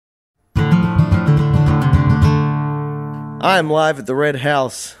I'm live at the Red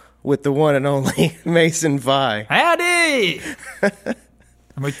House with the one and only Mason Vi. Howdy! Are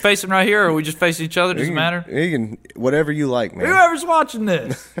we facing right here, or are we just facing each other? Doesn't matter. You can, whatever you like, man. Whoever's watching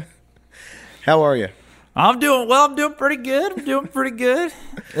this. How are you? I'm doing well. I'm doing pretty good.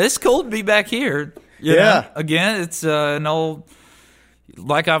 It's cool to be back here. You know? Again, it's an old...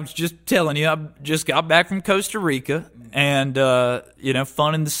 Like I was just telling you, I just got back from Costa Rica, and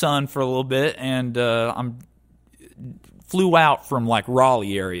fun in the sun for a little bit, and I'm flew out from like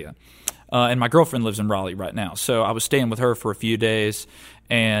Raleigh area, and my girlfriend lives in Raleigh right now, so I was staying with her for a few days,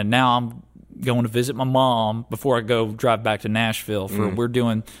 and now I'm going to visit my mom before I go drive back to Nashville. We're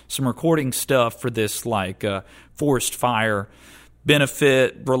doing some recording stuff for this like forest fire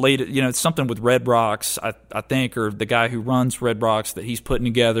benefit related, it's something with Red Rocks, I think, or the guy who runs Red Rocks that he's putting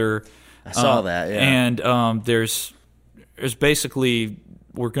together. I saw that, yeah. And there's basically,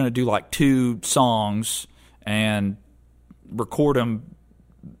 we're going to do like 2 songs and record them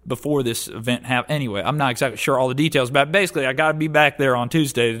before this event happens. Anyway, I'm not exactly sure all the details, but basically I got to be back there on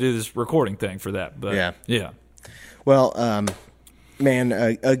Tuesday to do this recording thing for that. But yeah. Well,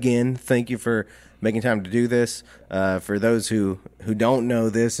 man, again, thank you for making time to do this. For those who don't know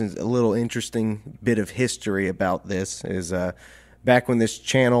this, is a little interesting bit of history about this is back when this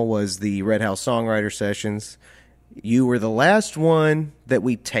channel was the Red House Songwriter Sessions, you were the last one that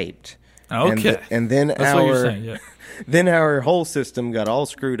we taped. Okay. And then that's what you're saying, yeah. Then our whole system got all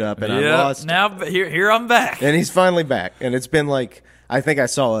screwed up, and I lost. Now here I'm back, and he's finally back. And it's been like, I think I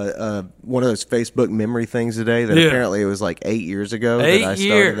saw one of those Facebook memory things today that apparently it was like 8 years ago that I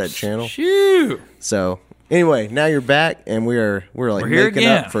started that channel. Shoo. So anyway, now you're back, and we're making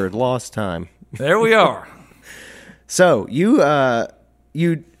up for lost time. There we are. So you had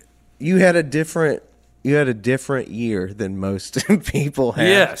a different year than most people have.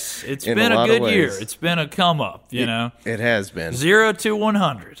 Yes, it's been a good year. It's been a come up, It has been 0 to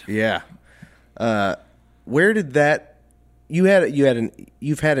 100. Yeah. Where did that? You've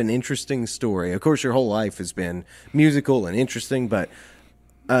had an interesting story. Of course, your whole life has been musical and interesting, but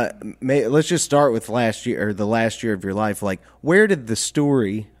let's just start with last year, or the last year of your life. Like, where did the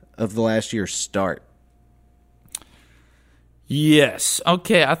story of the last year start? Yes.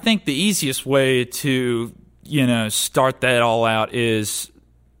 Okay. I think the easiest way to, start that all out is,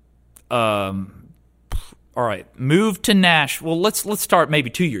 all right, move to Nashville. Well, let's start maybe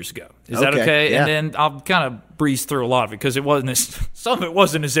 2 years ago. Is that okay? Yeah. And then I'll kind of breeze through a lot of it because some of it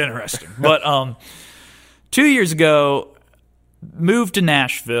wasn't as interesting. But 2 years ago, moved to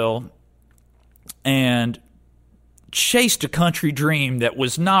Nashville and chased a country dream that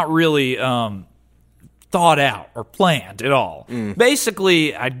was not really thought out or planned at all.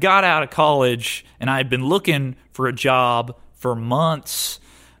 Basically, I got out of college and I had been looking for a job for months,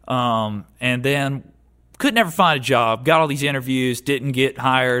 and then could never find a job. Got all these interviews, didn't get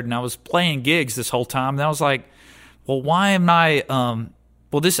hired, and I was playing gigs this whole time. And I was like, well, why am I? Now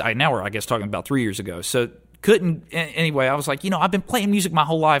we're, I guess, talking about 3 years ago. So couldn't anyway. I was like, I've been playing music my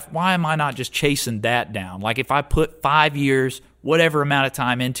whole life. Why am I not just chasing that down? Like, if I put 5 years, whatever amount of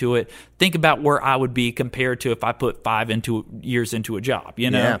time into it, think about where I would be compared to if I put 5 years into a job,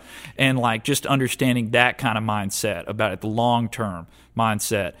 Yeah. And like just understanding that kind of mindset about it, the long term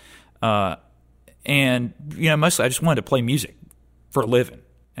mindset. And, mostly I just wanted to play music for a living.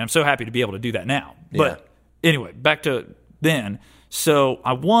 And I'm so happy to be able to do that now. But anyway, back to then. So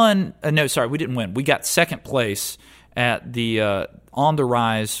I won. We didn't win. We got second place at the On the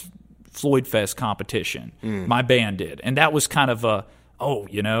Rise Floyd Fest competition. My band did. And that was kind of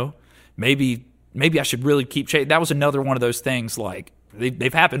maybe I should really keep chasing. That was another one of those things like,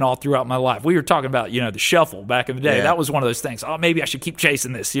 they've happened all throughout my life. We were talking about, the shuffle back in the day. Yeah. That was one of those things. Oh, maybe I should keep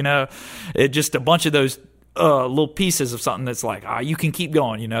chasing this, It just a bunch of those little pieces of something that's like, you can keep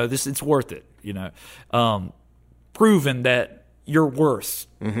going, it's worth it, Proven that you're worth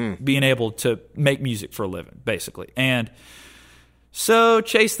being able to make music for a living, basically. And so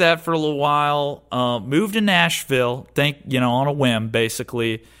chased that for a little while, moved to Nashville, on a whim,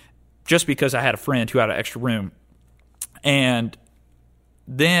 basically, just because I had a friend who had an extra room. And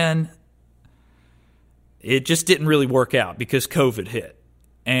then it just didn't really work out because COVID hit,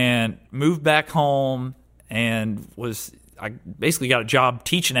 and moved back home and I basically got a job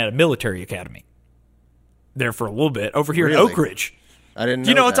teaching at a military academy there for a little bit over here in Oak Ridge. I didn't know. Do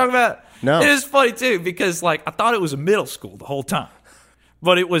you know what I'm talking about? No. It is funny too because I thought it was a middle school the whole time,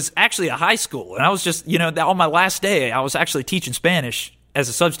 but it was actually a high school. And I was just, on my last day, I was actually teaching Spanish as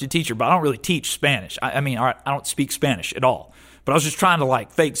a substitute teacher, but I don't really teach Spanish. I don't speak Spanish at all. But I was just trying to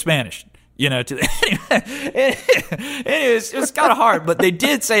fake Spanish Anyways, it was kind of hard, but they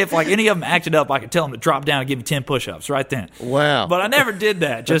did say if like any of them acted up, I could tell them to drop down and give me 10 push-ups right then. Wow. But I never did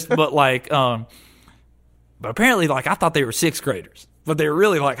that. But apparently, like, I thought they were sixth graders, but they were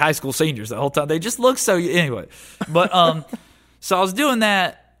really like high school seniors the whole time. They just looked so anyway. But so I was doing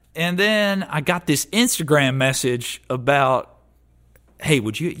that, and then I got this Instagram message about, hey,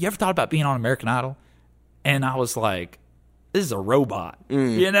 you ever thought about being on American Idol? And I was like, this is a robot,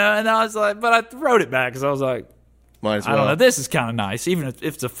 And I was like, but I wrote it back because I was like, might as well. I don't know, this is kind of nice, even if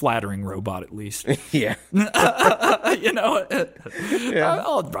it's a flattering robot at least. Yeah.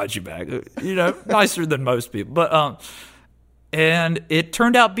 I'll write you back, nicer than most people. But, and it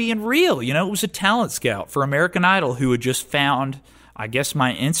turned out being real, it was a talent scout for American Idol who had just found, I guess,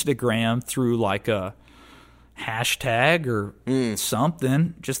 my Instagram through like a hashtag or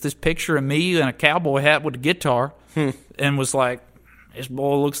something, just this picture of me in a cowboy hat with a guitar, and was like, this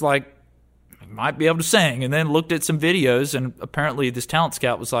boy looks like he might be able to sing, and then looked at some videos, and apparently this talent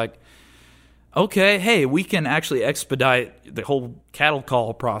scout was like, okay, hey, we can actually expedite the whole cattle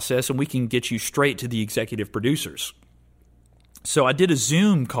call process, and we can get you straight to the executive producers. So I did a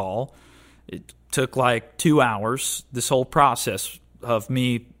Zoom call. It took like 2 hours, this whole process of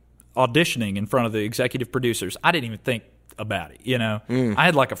me auditioning in front of the executive producers. I didn't even think about it, I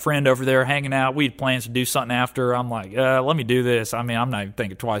had like a friend over there hanging out. We had plans to do something after. I'm like, let me do this. I mean, I'm not even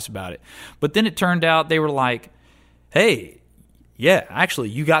thinking twice about it. But then it turned out they were like, hey, yeah, actually,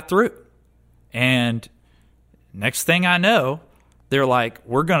 you got through. And next thing I know, they're like,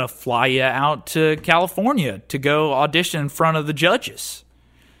 we're going to fly you out to California to go audition in front of the judges.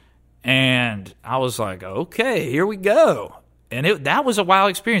 And I was like, okay, here we go. And that was a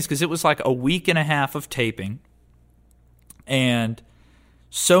wild experience because it was like a week and a half of taping and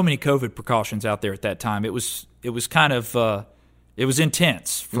so many COVID precautions out there at that time. It was kind of it was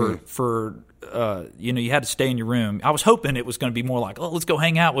intense for you had to stay in your room. I was hoping it was going to be more like, oh, let's go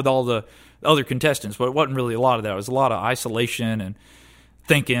hang out with all the other contestants, but it wasn't really a lot of that. It was a lot of isolation and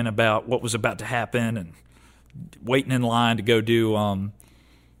thinking about what was about to happen and waiting in line to go do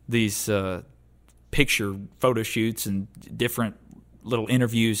these picture photo shoots and different little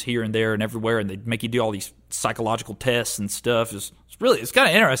interviews here and there and everywhere, and they'd make you do all these psychological tests and stuff. It's kind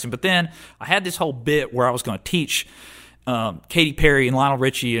of interesting. But then I had this whole bit where I was going to teach Katy Perry and Lionel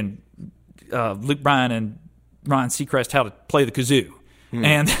Richie and Luke Bryan and Ryan Seacrest how to play the kazoo.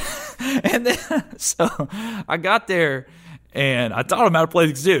 And then so I got there and I taught them how to play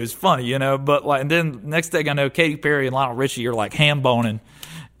the kazoo. It's funny, but like, and then next thing I know, Katy Perry and Lionel Richie are like ham boning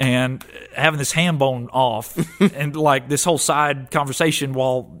and having this ham bone off and like this whole side conversation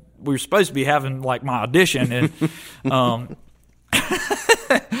while we were supposed to be having like my audition. And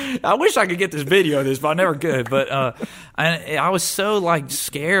I wish I could get this video of this, but I never could. But I was so like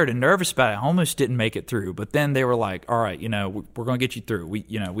scared and nervous about it. I almost didn't make it through. But then they were like, all right, we're going to get you through.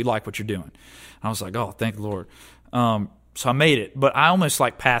 We like what you're doing. And I was like, oh, thank the Lord. So I made it, but I almost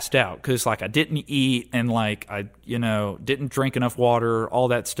like passed out because like I didn't eat and like I didn't drink enough water, all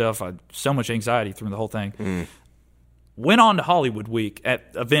that stuff. I had so much anxiety through the whole thing. Went on to Hollywood Week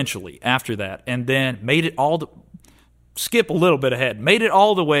eventually after that, and then made it skip a little bit ahead, made it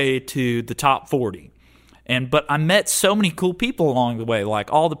all the way to the top 40. But I met so many cool people along the way,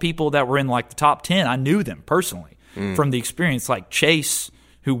 like all the people that were in like the top 10. I knew them personally from the experience, like Chase,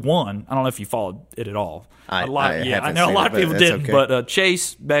 who won. I don't know if you followed it at all. I know a lot of people didn't, okay. But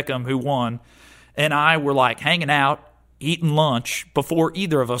Chase Beckham, who won, and I were like hanging out, eating lunch before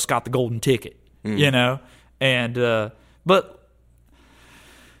either of us got the golden ticket, And but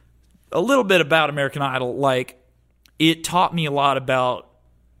a little bit about American Idol, like it taught me a lot about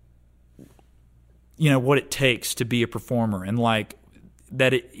what it takes to be a performer, and like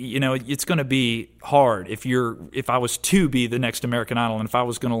that it's going to be hard if I was to be the next American Idol, and if I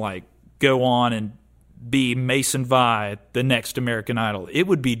was going to like go on and be Mason Vi, the next American Idol, it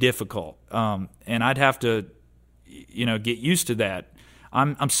would be difficult, and I'd have to get used to that.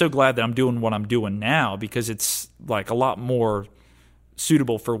 I'm so glad that I'm doing what I'm doing now because it's like a lot more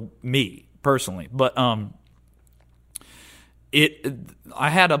suitable for me personally. But I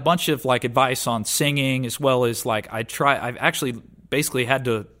had a bunch of like advice on singing, as well as like I've actually basically had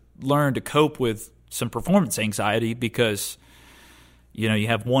to learn to cope with some performance anxiety because you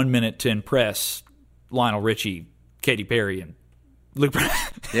have 1 minute to impress Lionel Richie, Katy Perry, and Luke Bryan.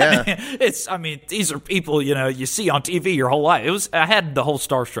 Yeah, these are people you see on TV your whole life. I had the whole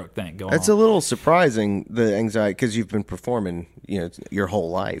starstruck thing going. It's a little surprising, the anxiety, because you've been performing your whole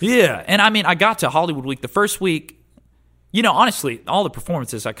life. Yeah, and I got to Hollywood Week the first week. Honestly, all the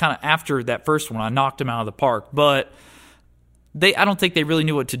performances I kind of after that first one I knocked them out of the park, but I don't think they really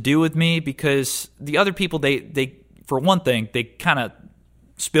knew what to do with me, because the other people, they for one thing, they kind of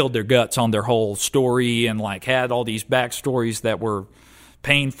spilled their guts on their whole story and like had all these backstories that were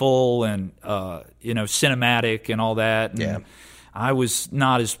painful and cinematic and all that. And Yeah. I was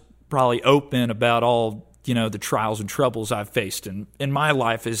not as probably open about all the trials and troubles I've faced in my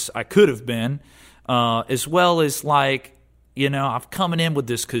life as I could have been, as well as like I'm coming in with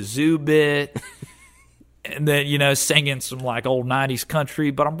this kazoo bit. And then, singing some like old 90s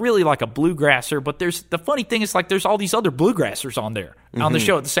country, but I'm really like a bluegrasser. But the funny thing is like there's all these other bluegrassers on there on the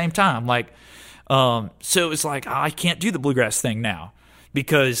show at the same time. Like, so it's like I can't do the bluegrass thing now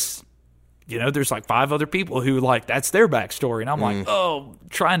because, there's like 5 other people who like that's their backstory. And I'm like,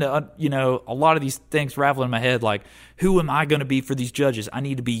 trying to, a lot of these things ravel in my head. Like, who am I going to be for these judges? I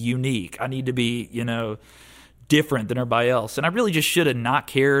need to be unique. I need to be, different than everybody else. And I really just should have not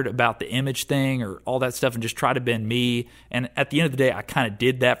cared about the image thing or all that stuff and just try to been me. And at the end of the day, I kind of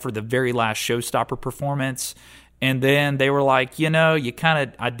did that for the very last Showstopper performance. And then they were like,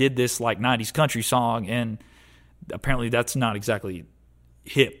 I did this like 90s country song, and apparently that's not exactly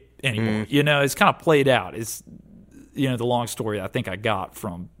hip anymore. It's kind of played out. It's, the long story I think I got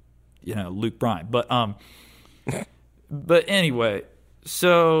from, Luke Bryan. But anyway,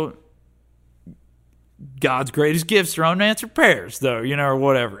 so God's greatest gifts are unanswered prayers, though, or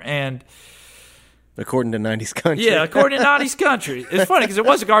whatever. And according to 90s country. Yeah, according to 90s country. It's funny because it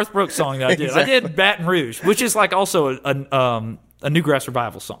was a Garth Brooks song that I did. Exactly. I did Baton Rouge, which is like also a Newgrass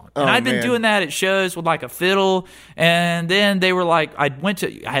Revival song. And I'd been doing that at shows with like a fiddle. And then they were like, I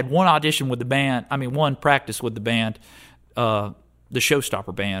had one audition with the band. One practice with the band, the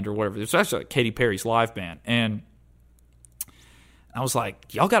Showstopper band or whatever. It was actually like Katy Perry's live band. And I was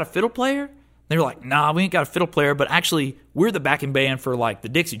like, y'all got a fiddle player? They were like, nah, we ain't got a fiddle player, but actually we're the backing band for like the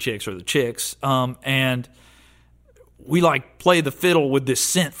Dixie Chicks or the Chicks, and we like play the fiddle with this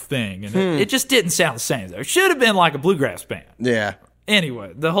synth thing, and it just didn't sound the same. It should have been like a bluegrass band. Yeah.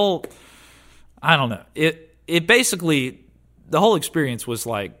 Anyway, I don't know. It basically, the whole experience was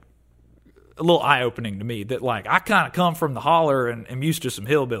like a little eye-opening to me that like I kind of come from the holler and am used to some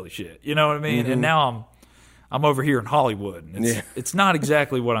hillbilly shit. You know what I mean? Mm-hmm. And now I'm over here in Hollywood, and it's not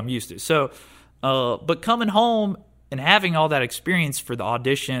exactly what I'm used to. So. But coming home and having all that experience for the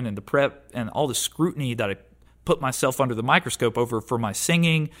audition and the prep and all the scrutiny that I put myself under the microscope over for my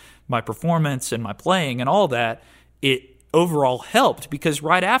singing, my performance, and my playing and all that, it overall helped because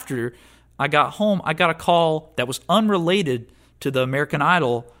right after I got home, I got a call that was unrelated to the American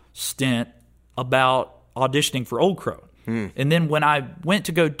Idol stint about auditioning for Old Crow. And then when I went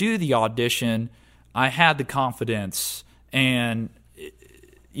to go do the audition, I had the confidence and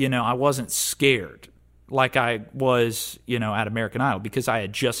I wasn't scared like I was, at American Idol because I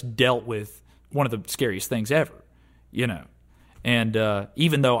had just dealt with one of the scariest things ever, And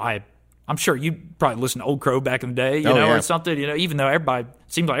even though I'm sure you probably listened to Old Crow back in the day, or something, even though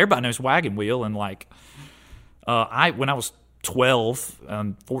seems like everybody knows Wagon Wheel. And like, when I was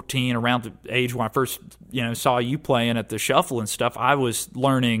 12, 14, around the age when I first, saw you playing at the Shuffle and stuff, I was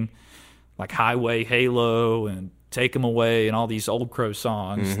learning like Highway, Halo, and Take 'Em Away and all these Old Crow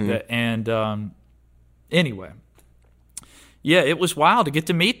songs. Anyway, it was wild to get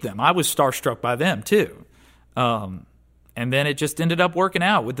to meet them. I was starstruck by them too. And then it just ended up working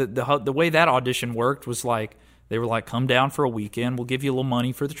out with the way that audition worked was like, they were like, come down for a weekend. We'll give you a little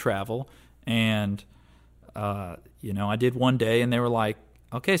money for the travel. And, I did one day and they were like,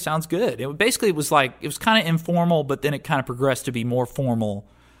 okay, sounds good. It was kind of informal, but then it kind of progressed to be more formal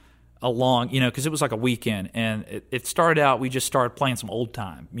along, because it was like a weekend, and it started out, we just started playing some old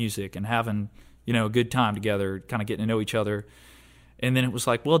time music and having, a good time together, kind of getting to know each other. And then it was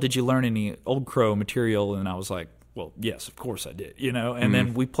like, well, did you learn any Old Crow material? And I was like, well, yes, of course I did, and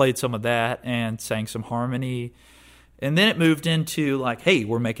then we played some of that and sang some harmony. And then it moved into like, hey,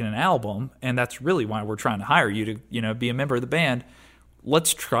 we're making an album, and that's really why we're trying to hire you to, be a member of the band.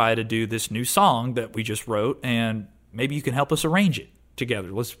 Let's try to do this new song that we just wrote, and maybe you can help us arrange it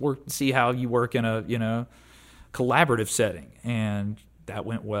together. Let's see how you work in a collaborative setting. And that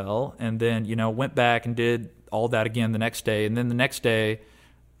went well. And then went back and did all that again the next day. And then the next day,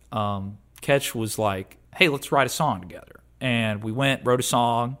 Ketch was like, "Hey, let's write a song together." And we wrote a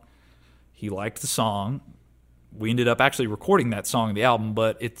song. He liked the song. We ended up actually recording that song in the album,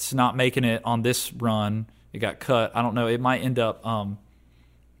 but it's not making it on this run. It got cut. I don't know. It might end up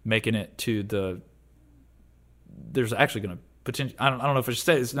making it to the. There's actually going to. I don't know if I should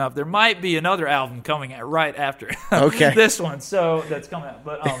say this enough. There might be another album coming out right after okay. this one, so that's coming out.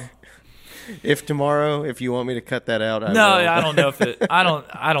 But If tomorrow, if you want me to cut that out, I No, will. I don't know if it. I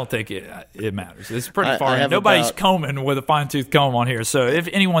don't think it matters. It's pretty far. have Nobody's about- combing with a fine tooth comb on here. So if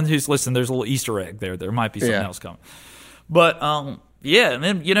anyone who's listening, there's a little Easter egg there. There might be something else coming. But yeah, and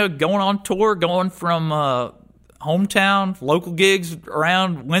then going on tour, going from hometown, local gigs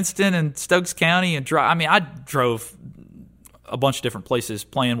around Winston and Stokes County, and I drove a bunch of different places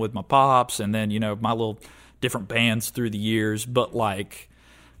playing with my pops, and then my little different bands through the years, but like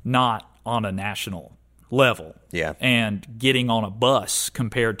not on a national level. Yeah. And getting on a bus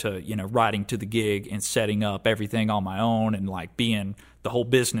compared to, riding to the gig and setting up everything on my own and like being the whole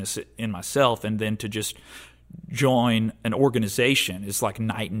business in myself, and then to just join an organization is like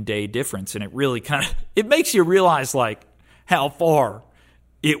night and day difference. And it really it makes you realize like how far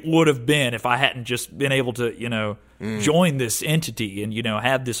it would have been if I hadn't just been able to, join this entity and,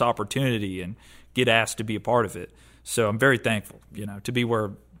 have this opportunity and get asked to be a part of it. So I'm very thankful, to be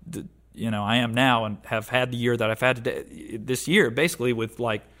where I am now, and have had the year that I've had this year, basically with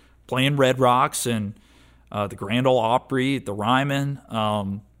like playing Red Rocks and the Grand Ole Opry, the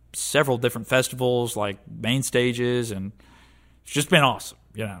Ryman, several different festivals, like main stages, and it's just been awesome,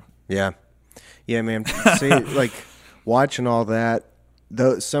 Yeah, man. See, like watching all that,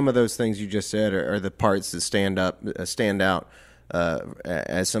 some of those things you just said are the parts that stand out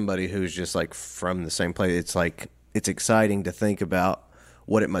as somebody who's just like from the same place. It's like it's exciting to think about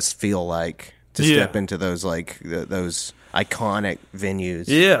what it must feel like to step into those those iconic venues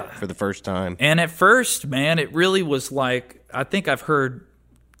for the first time. And at first, man, it really was like, I think I've heard,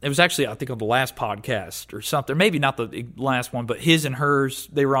 it was actually, I think, on the last podcast or something, maybe not the last one, but His and Hers,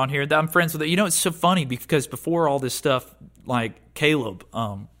 they were on here. I'm friends with it. It's so funny because before all this stuff, like Caleb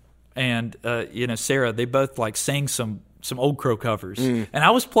and Sarah, they both like sang some Old Crow covers. And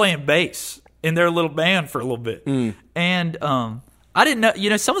I was playing bass in their little band for a little bit. And I didn't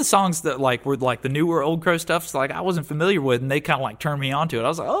know, some of the songs that like were like the newer Old Crow stuff, like I wasn't familiar with, and they kind of like turned me onto it. I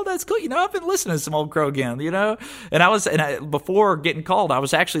was like, oh, that's cool. I've been listening to some Old Crow again, and before getting called, I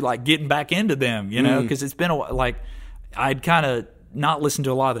was actually like getting back into them, because it's been like I'd kind of not listened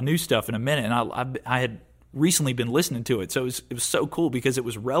to a lot of the new stuff in a minute, and I had recently been listening to it. So it was so cool because it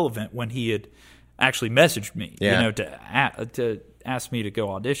was relevant when he had actually messaged me, to ask me to go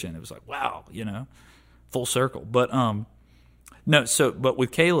audition. It was like, wow, full circle. But but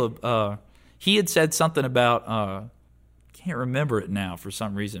with Caleb, he had said something about can't remember it now for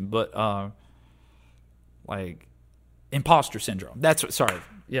some reason, but like imposter syndrome. That's what. Sorry,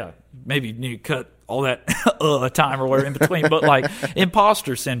 yeah, maybe you need to cut all that time or whatever in between, but like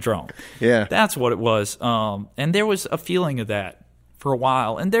imposter syndrome. Yeah, that's what it was. And there was a feeling of that for a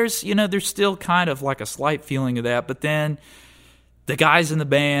while, and there's still kind of like a slight feeling of that, but then the guys in the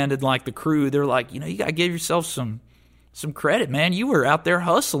band and like the crew, they're like, you gotta give yourself some credit, man. You were out there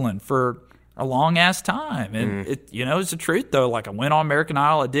hustling for a long ass time, and it's the truth though. Like I went on American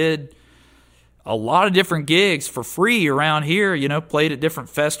Idol, I did a lot of different gigs for free around here. Played at different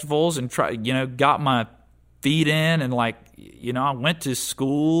festivals and got my feet in, and like I went to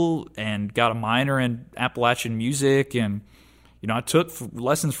school and got a minor in Appalachian music, and I took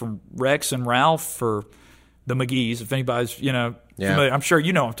lessons from Rex and Ralph for the McGee's. If anybody's familiar, I'm sure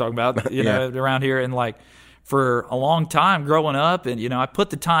what I'm talking about. Around here, and like for a long time growing up, and I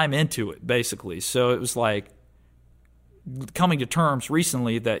put the time into it basically. So it was like coming to terms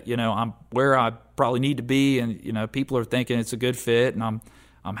recently that I'm where I probably need to be, and people are thinking it's a good fit, and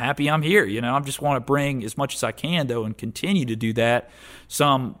I'm happy I'm here. I just want to bring as much as I can though, and continue to do that.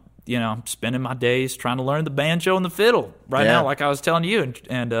 I'm spending my days trying to learn the banjo and the fiddle right now, like I was telling you,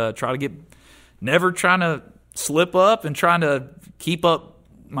 and try to never trying to slip up, and trying to keep up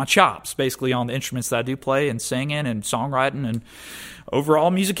my chops basically on the instruments that I do play, and singing and songwriting and overall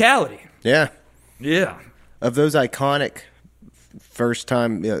musicality. Yeah. Of those iconic first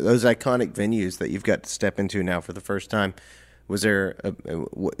time, those iconic venues that you've got to step into now for the first time,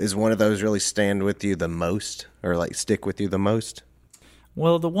 is one of those really stand with you the most, or like stick with you the most?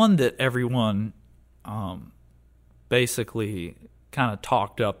 Well, the one that everyone basically kind of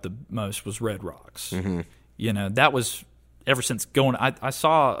talked up the most was Red Rocks. That was ever since going. I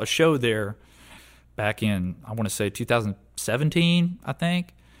saw a show there back in, I want to say 2017, I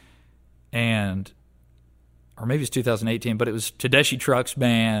think, or maybe it's 2018, but it was Tedeschi Trucks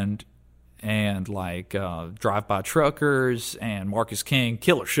Band and like Drive By Truckers and Marcus King.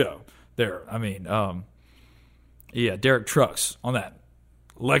 Killer show there. I mean, Derek Trucks on that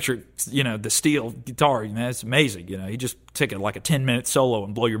electric, the steel guitar, it's amazing. He just took it like a 10-minute solo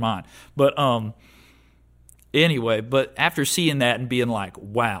and blow your mind. But anyway, but after seeing that and being like,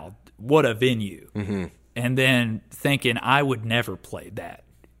 wow, what a venue. And then thinking I would never play that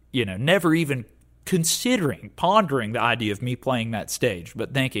never even pondering the idea of me playing that stage,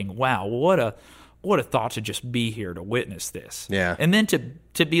 but thinking, wow, what a thought to just be here to witness this. Yeah. And then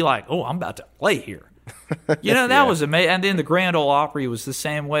to be like, oh, I'm about to play here. That was amazing. And then the Grand Ole Opry was the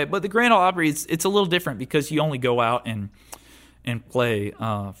same way. But the Grand Ole Opry, it's a little different because you only go out and play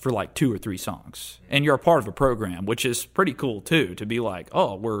for like 2 or 3 songs. And you're a part of a program, which is pretty cool too, to be like,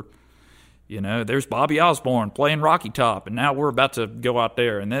 oh, there's Bobby Osborne playing Rocky Top, and now we're about to go out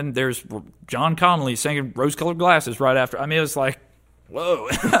there. And then there's John Connolly singing Rose-Colored Glasses right after. I mean, it was like, whoa.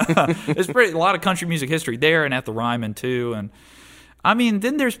 It's a lot of country music history there and at the Ryman too. And I mean,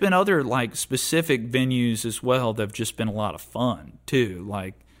 then there's been other like specific venues as well that have just been a lot of fun too.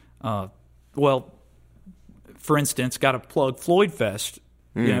 Like, for instance, got to plug Floyd Fest,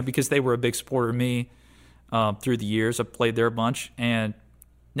 because they were a big supporter of me through the years. I've played there a bunch and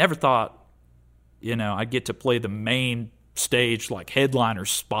never thought, I'd get to play the main stage, like headliner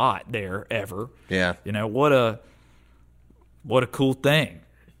spot there ever. Yeah. What a cool thing.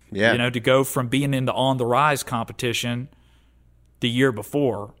 Yeah. To go from being in the On the Rise competition the year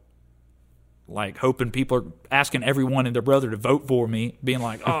before, like hoping people are asking everyone and their brother to vote for me, being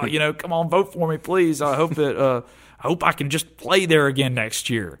like, oh, come on, vote for me, please. I hope I can just play there again next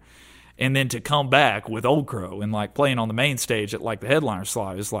year. And then to come back with Old Crow and like playing on the main stage at like the headliner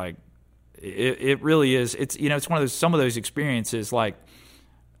slot is like, it really is. It's it's one of some of those experiences. Like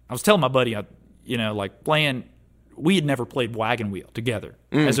I was telling my buddy, like playing. We had never played Wagon Wheel together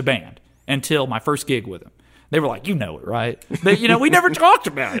as a band until my first gig with them. They were like, you know it, right? But we never talked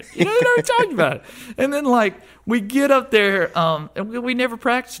about it. We never talked about it. And then like we get up there, and we never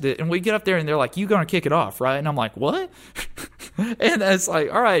practiced it. And we get up there, and they're like, "You gonna kick it off, right?" And I'm like, "What?" And it's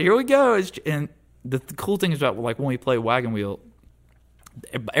like, all right, here we go. And the cool thing is about like when we play Wagon Wheel,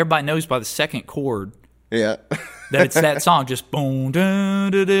 everybody knows by the second chord, that it's that song, just boom,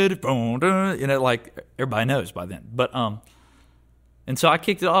 dun, dun, dun, boom, dun, like everybody knows by then. But and so I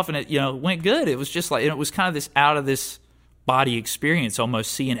kicked it off, and it went good. It was just like, and it was kind of this out of this body experience,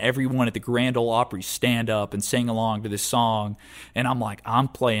 almost seeing everyone at the Grand Ole Opry stand up and sing along to this song. And I'm like, I'm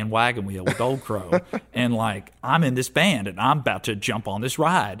playing Wagon Wheel with Old Crow, and like I'm in this band, and I'm about to jump on this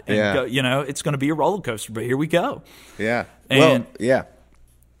ride, and go, it's going to be a roller coaster, but here we go. Yeah. And yeah.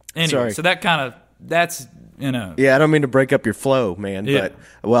 Anyway, Sorry. so that's. Yeah, I don't mean to break up your flow, man, but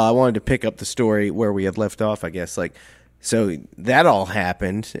I wanted to pick up the story where we had left off, I guess. Like, so that all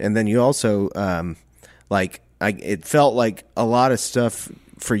happened, and then you also, it felt like a lot of stuff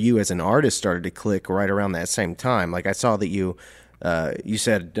for you as an artist started to click right around that same time. Like, I saw that you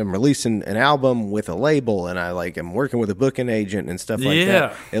said, I'm releasing an album with a label, and I'm working with a booking agent and stuff like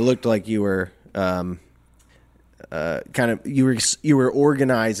that. It looked like you were you were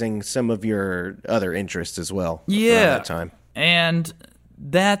organizing some of your other interests as well around that time. And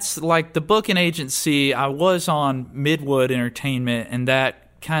that's like the booking agency. I was on Midwood Entertainment, and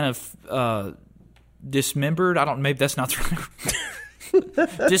that kind of dismembered. I don't. Maybe that's not the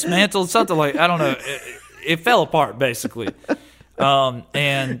right. Dismantled, something like, I don't know. It fell apart basically, and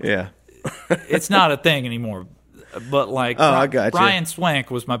it's not a thing anymore. But like, I got Brian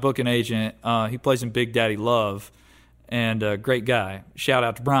Swank was my booking agent. He plays in Big Daddy Love. And a great guy. Shout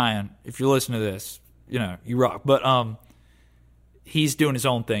out to Brian. If you're listening to this, you rock. But he's doing his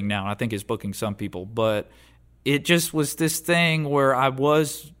own thing now, and I think he's booking some people. But it just was this thing where I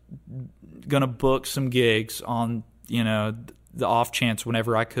was going to book some gigs on, the off chance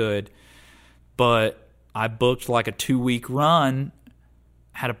whenever I could. But I booked like a 2-week run,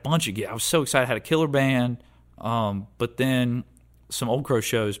 had a bunch of gigs. I was so excited. I had a killer band. But then some Old Crow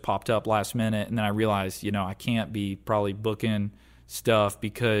shows popped up last minute, and then I realized, I can't be probably booking stuff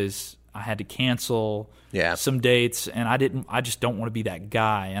because I had to cancel some dates, and I just don't want to be that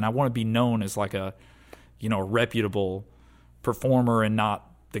guy, and I want to be known as like a reputable performer and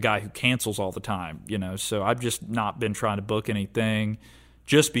not the guy who cancels all the time, so I've just not been trying to book anything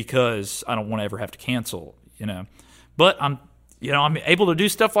just because I don't want to ever have to cancel, but I'm able to do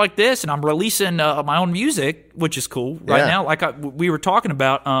stuff like this, and I'm releasing my own music, which is cool right now. Like we were talking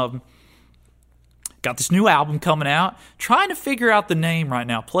about, got this new album coming out, trying to figure out the name right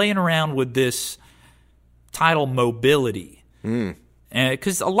now, playing around with this title, Mobility. And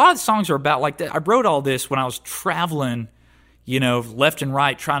because a lot of songs are about like that. I wrote all this when I was traveling, left and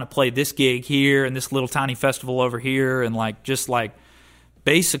right, trying to play this gig here and this little tiny festival over here, and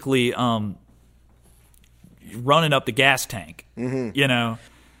basically running up the gas tank, and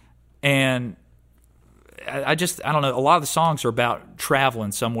I don't know, a lot of the songs are about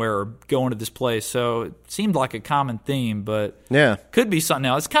traveling somewhere or going to this place, so it seemed like a common theme, but could be something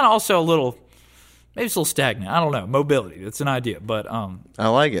else. It's kind of also a little maybe it's a little stagnant. I don't know. Mobility. That's an idea, but I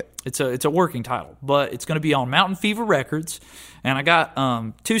like it. it's a working title. But it's going to be on Mountain Fever Records, and I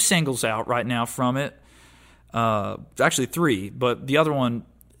got 2 singles out right now from it. Actually 3, but the other one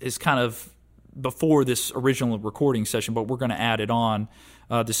is kind of before this original recording session, but we're going to add it on.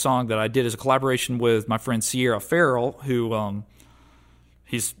 The song that I did is a collaboration with my friend Sierra Farrell, who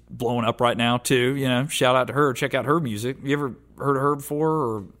he's blowing up right now too. You know, shout out to her. Check out her music. You ever heard of her before?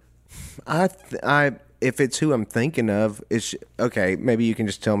 Or I if it's who I'm thinking of, is she, okay? Maybe you can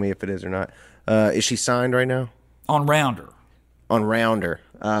just tell me if it is or not. Is she signed right now? On Rounder. On Rounder.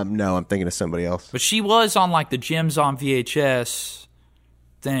 No, I'm thinking of somebody else. But she was on like the Gems on VHS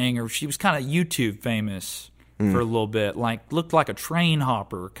thing, or she was kind of YouTube famous for a little bit. Like looked like a train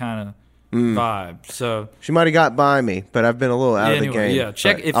hopper kind of vibe. So She might have got by me, but I've been a little out of the game. Yeah,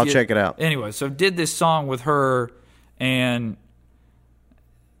 I'll check it out. Anyway, so did this song with her, and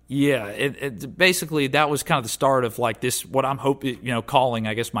yeah, it basically that was kind of the start of like this. What I'm hoping, calling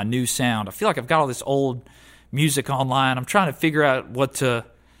I guess my new sound. I feel like I've got all this old music online. I'm trying to figure out what to,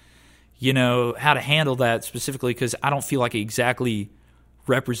 how to handle that specifically, because I don't feel like it exactly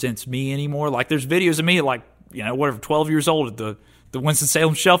represents me anymore. Like there's videos of me like, 12 years old at the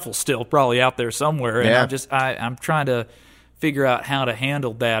Winston-Salem Shuffle still probably out there somewhere. And Yeah. I'm trying to figure out how to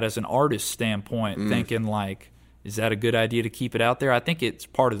handle that as an artist standpoint, thinking like, is that a good idea to keep it out there? I think it's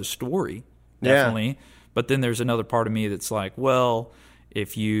part of the story, definitely. Yeah. But then there's another part of me that's like, well,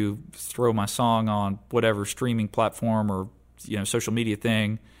 if you throw my song on whatever streaming platform or social media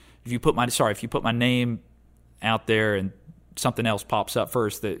thing, if you put my name out there and something else pops up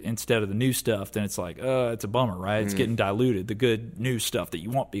first that instead of the new stuff, then it's like, it's a bummer, right? It's getting diluted, the good new stuff that you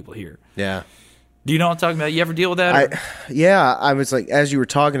want people to hear. Yeah. Do you know what I'm talking about? You ever deal with that? I was like, as you were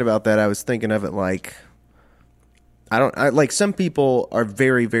talking about that, I was thinking of it like, like some people are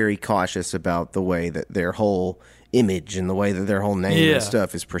very, very cautious about the way that their whole image and the way that their whole name and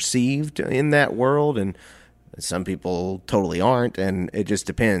stuff is perceived in that world, and some people totally aren't, and it just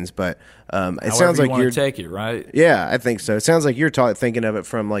depends. But it sounds like you're take it, right? Yeah, I think so. It sounds like you're thinking of it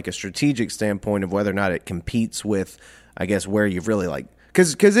from like a strategic standpoint of whether or not it competes with, I guess, where you've really like,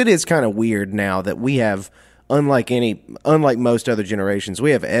 because it is kind of weird now that we have, unlike most other generations,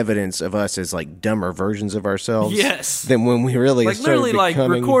 we have evidence of us as like dumber versions of ourselves. Yes. Than when we really like started literally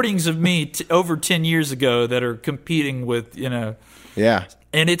becoming... like recordings of me over 10 years ago that are competing with Yeah.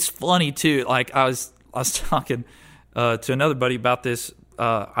 And it's funny too. Like I was talking to another buddy about this.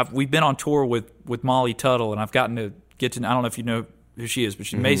 We've been on tour with Molly Tuttle, and I've gotten to get to. I don't know if you know who she is, but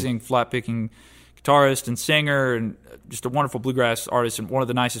she's an amazing flat picking guitarist and singer, and just a wonderful bluegrass artist, and one of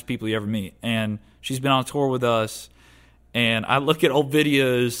the nicest people you ever meet. And she's been on tour with us, and I look at old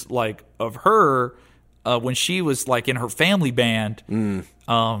videos like of her when she was like in her family band, and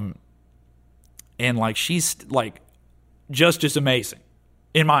like she's like just as amazing.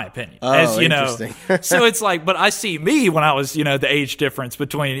 In my opinion, as you know, so it's like, but I see me when I was, the age difference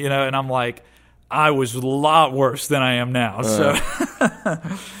between, and I'm like, I was a lot worse than I am now. So,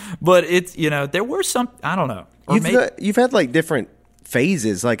 but it's, there were some, I don't know. You've had like different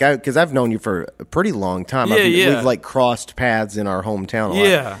phases, like because I've known you for a pretty long time. Yeah. We've like crossed paths in our hometown a lot.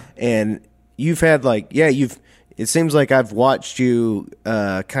 Yeah, and you've had like, it seems like I've watched you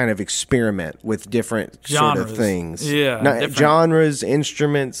kind of experiment with different genres. Sort of things. Yeah. Genres,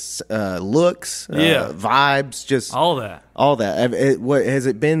 instruments, looks, vibes, just all that. What has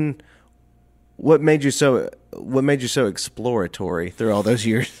it been? What made you so exploratory through all those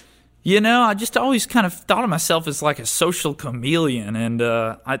years? I just always kind of thought of myself as like a social chameleon, and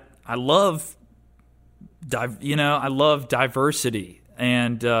I love diversity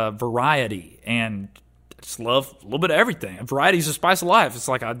and variety, and just love a little bit of everything. Variety is the spice of life. It's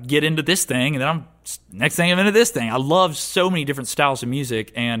like I get into this thing, and then next thing I'm into this thing. I love so many different styles of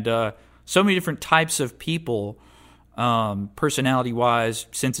music, and so many different types of people, personality-wise,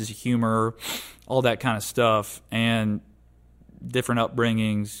 senses of humor, all that kind of stuff, and different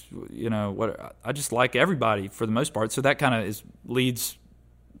upbringings. What I just like everybody for the most part. So that kind of leads,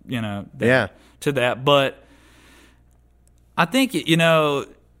 to that. But I think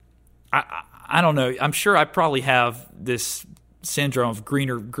I don't know. I'm sure I probably have this syndrome of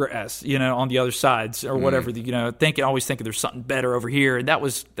greener grass, on the other sides or whatever. Always thinking there's something better over here, and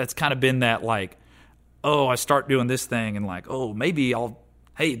that's kind of been that like, oh, I start doing this thing, and like, oh, maybe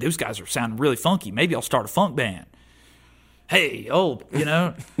hey, those guys are sounding really funky. Maybe I'll start a funk band. Hey,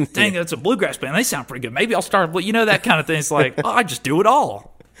 dang, that's a bluegrass band. They sound pretty good. Maybe I'll start, that kind of thing. It's like, I just do it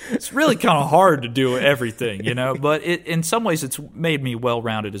all. It's really kind of hard to do everything, but in some ways it's made me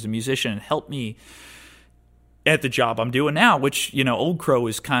well-rounded as a musician and helped me at the job I'm doing now, which, Old Crow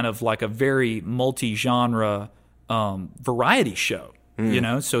is kind of like a very multi-genre variety show,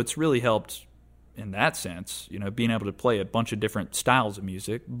 so it's really helped in that sense, being able to play a bunch of different styles of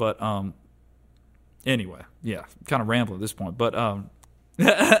music. But anyway, yeah, kind of rambling at this point, but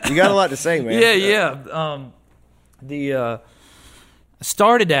you got a lot to say, man. I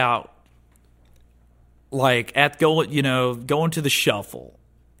started out like at going to the shuffle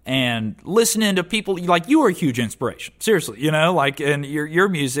and listening to people like you were a huge inspiration, seriously, and your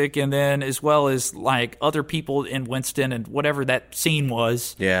music, and then as well as like other people in Winston and whatever that scene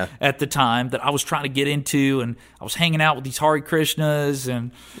was at the time that I was trying to get into, and I was hanging out with these Hare Krishnas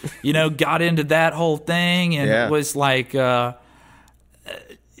and got into that whole thing, and it was like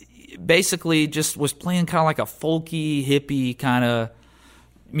basically just was playing kind of like a folky hippie kind of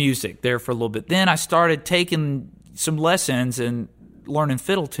music there for a little bit. Then I started taking some lessons and learning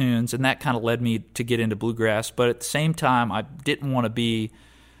fiddle tunes, and that kind of led me to get into bluegrass. But at the same time, I didn't want to be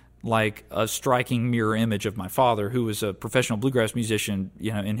like a striking mirror image of my father, who was a professional bluegrass musician,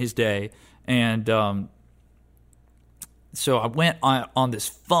 in his day. And so I went on this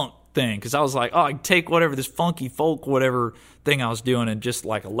funk thing, because I was like, I can take whatever this funky folk, whatever thing I was doing, and just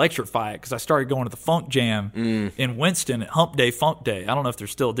like electrify it, because I started going to the Funk Jam in Winston at Hump Day Funk Day. I don't know if they're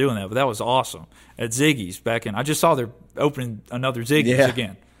still doing that, but that was awesome at Ziggy's back in. I just saw they're opening another Ziggy's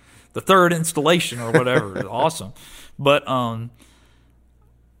again, the third installation or whatever. It was awesome. But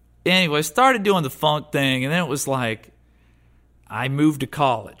anyway, started doing the funk thing, and then it was like I moved to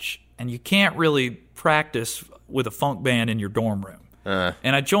college, and you can't really practice with a funk band in your dorm room.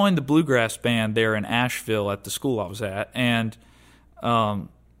 And I joined the bluegrass band there in Asheville at the school I was at, and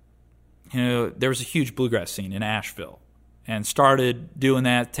there was a huge bluegrass scene in Asheville, and started doing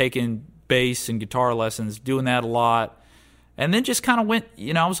that, taking bass and guitar lessons, doing that a lot, and then just kind of went.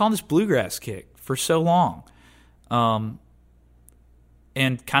 I was on this bluegrass kick for so long, and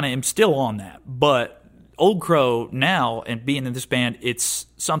kind of am still on that. But Old Crow now, and being in this band, it's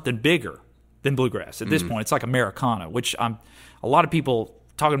something bigger than bluegrass at this point. It's like Americana, which a lot of people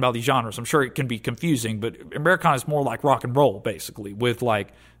talking about these genres, I'm sure it can be confusing, but Americana is more like rock and roll, basically, with like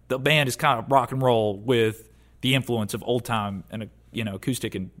the band is kind of rock and roll with the influence of old time and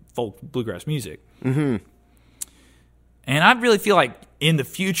acoustic and folk bluegrass music. Mm-hmm. And I really feel like in the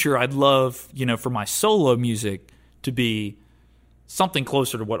future, I'd love for my solo music to be something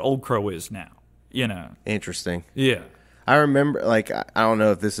closer to what Old Crow is now. Interesting. Yeah. I remember, like, I don't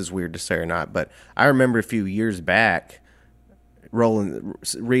know if this is weird to say or not, but I remember a few years back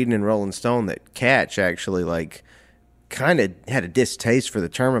reading in Rolling Stone that Catch actually like kind of had a distaste for the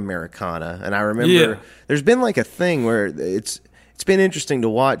term Americana, and I remember there's been like a thing where it's been interesting to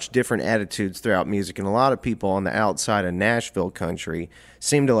watch different attitudes throughout music, and a lot of people on the outside of Nashville country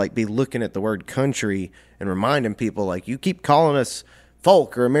seem to like be looking at the word country and reminding people like, you keep calling us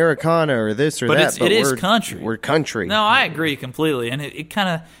folk or Americana or this or that, but it is country. We're country. No, I agree completely, and it kind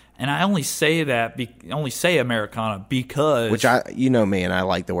of. And I only say that, only say Americana because... Which me, and I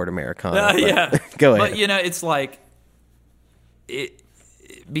like the word Americana. Yeah. Go ahead. But, it's like...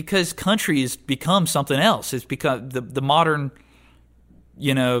 because country has become something else. It's become the modern,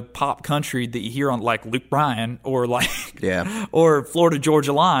 pop country that you hear on, like, Luke Bryan or, like... or Florida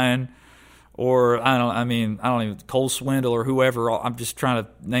Georgia Line or, Cole Swindle or whoever. I'm just trying to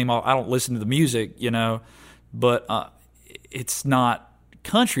name all... I don't listen to the music, but it's not...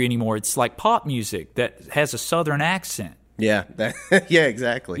 country anymore. It's like pop music that has a southern accent. Yeah,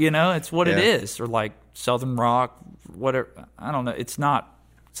 exactly. It's what it is, or like southern rock, whatever. I don't know. It's not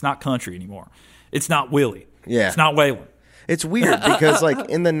country anymore. It's not Willie. Yeah, it's not Waylon. It's weird because like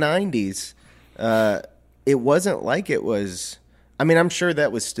in the 90s, it wasn't like it was. I mean, I'm sure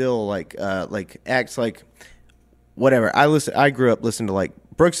that was still like acts like whatever. I grew up listening to like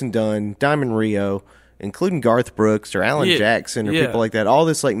Brooks and Dunn, Diamond Rio, including Garth Brooks or Alan Jackson or people like that. All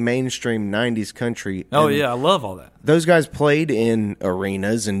this like mainstream 90s country. Oh, yeah. I love all that. Those guys played in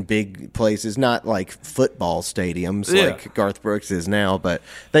arenas and big places, not like football stadiums like Garth Brooks is now, but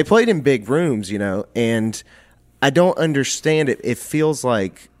they played in big rooms, and I don't understand it. It feels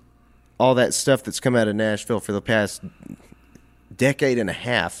like all that stuff that's come out of Nashville for the past decade and a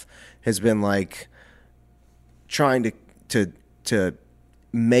half has been like trying to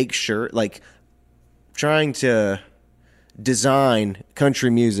make sure, like, trying to design country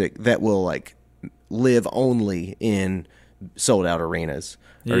music that will like live only in sold out arenas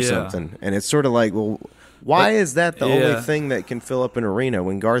or something. And it's sort of like, well, why is that the only thing that can fill up an arena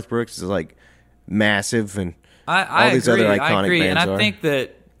when Garth Brooks is like massive and all these other iconic bands and I are? think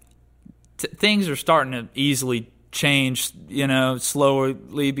that things are starting to easily change,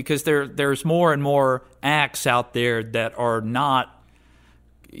 slowly, because there's more and more acts out there that are not,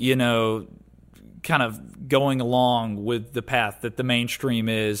 kind of going along with the path that the mainstream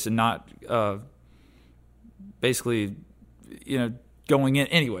is, and not basically, going in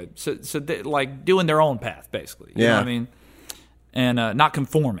anyway. So they, like, doing their own path, basically. You know what I mean? And not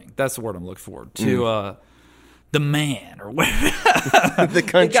conforming. That's the word I'm looking for. To the man, or whatever. The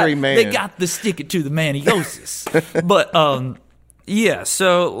country man. They got the stick it to the maniosis. But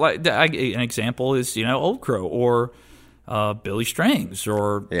so like an example is Old Crow, or Billy Strings,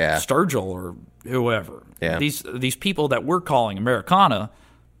 or Sturgill, or whoever. Yeah. These people that we're calling Americana,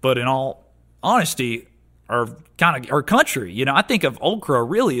 but in all honesty are kind of country. I think of Old Crow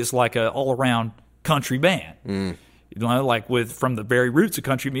really as like a all around country band. Like from the very roots of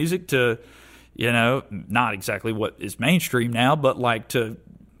country music to, not exactly what is mainstream now, but like to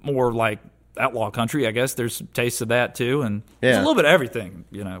more like outlaw country. I guess there's tastes of that too, and there's a little bit of everything,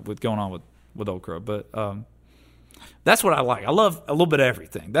 with going on with Old Crow. But that's what I like. I love a little bit of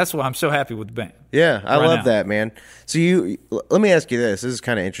everything. That's why I'm so happy with the band. Yeah, I love that, man. So let me ask you this. This is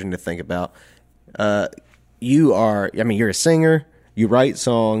kind of interesting to think about. You're a singer. You write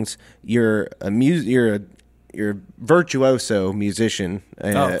songs. You're a virtuoso musician.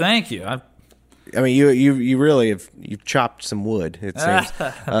 Oh, thank you. You really you've chopped some wood, it seems.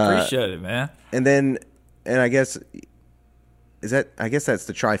 Appreciate it, man. And I guess that's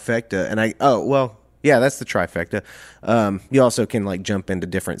the trifecta. That's the trifecta. You also can like jump into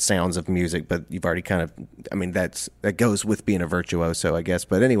different sounds of music, but you've already kind of, that goes with being a virtuoso, I guess.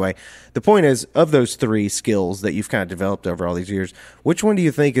 But anyway, the point is, of those three skills that you've kind of developed over all these years, which one do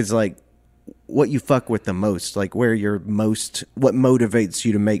you think is like what you fuck with the most? Like what motivates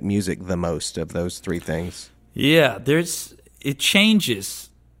you to make music the most of those three things? Yeah, it changes.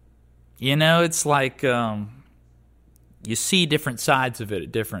 It's like you see different sides of it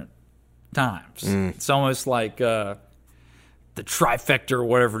at different times. It's almost like the trifecta or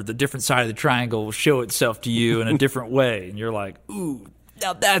whatever, the different side of the triangle will show itself to you in a different way, and you're like, ooh,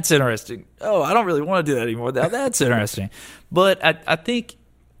 now that's interesting. Oh, I don't really want to do that anymore. Now that's interesting. But I think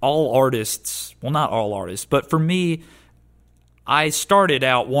all artists, well, not all artists, but for me, I started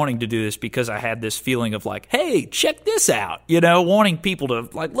out wanting to do this because I had this feeling of like, hey, check this out, wanting people to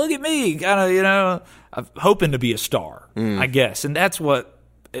like, look at me, kind of, hoping to be a star, I guess. And that's what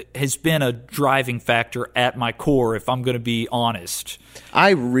has been a driving factor at my core, if I'm going to be honest. I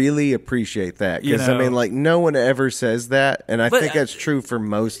really appreciate that, because no one ever says that, and I think that's true for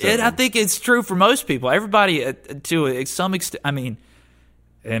most of them. I think it's true for most people. Everybody, to some extent,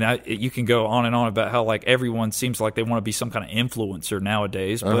 and you can go on and on about how like everyone seems like they want to be some kind of influencer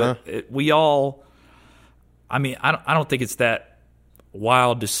nowadays, but we all, I don't think it's that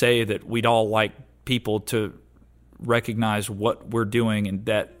wild to say that we'd all like people to recognize what we're doing, and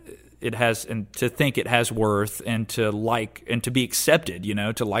that it has, and to think it has worth, and to like, and to be accepted,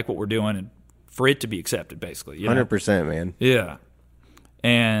 to like what we're doing, and for it to be accepted, basically. 100%, man. Yeah.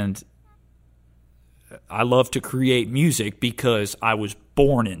 And I love to create music because I was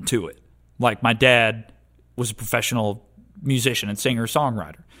born into it. Like, my dad was a professional musician and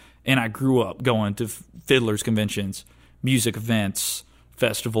singer-songwriter, and I grew up going to fiddlers conventions, music events,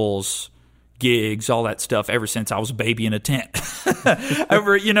 festivals, gigs, all that stuff ever since I was a baby in a tent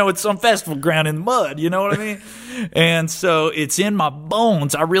over, at some festival ground in the mud, you know what I mean? And so it's in my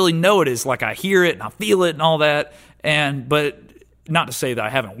bones. I really know it is. Like, I hear it and I feel it and all that. But not to say that I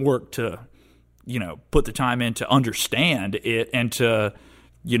haven't worked to, put the time in to understand it and to,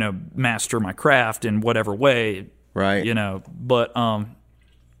 master my craft in whatever way. Right. But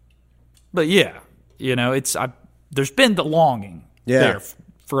yeah, there's been the longing there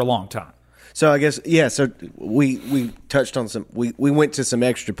for a long time. So I guess, so we touched on we went to some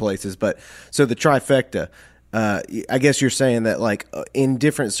extra places, but so the trifecta, I guess you're saying that like in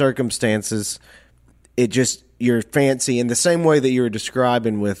different circumstances, you're fancy in the same way that you were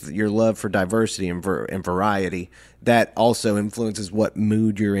describing with your love for diversity and variety, that also influences what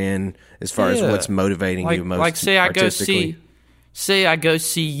mood you're in as far as what's motivating you most. Like say I go see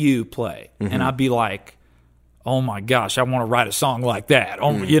you play, and I'd be like, oh my gosh, I want to write a song like that.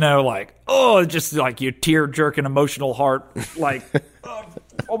 Just like your tear-jerking emotional heart, like,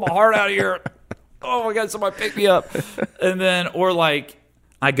 oh, my heart out of here. Oh my God, somebody pick me up. And then, or like,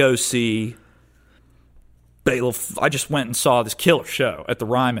 I go see Bailiff. I just went and saw this killer show at the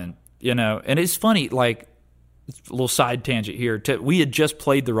Ryman, and it's funny, like, it's a little side tangent here. We had just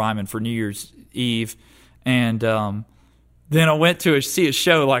played the Ryman for New Year's Eve, and then I went to see a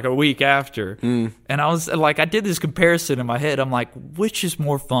show like a week after, and I was like, I did this comparison in my head. I'm like, which is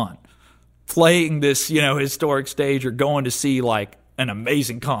more fun? playing this, historic stage or going to see like an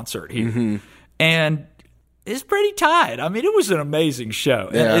amazing concert here. And it's pretty tight. I mean, it was an amazing show.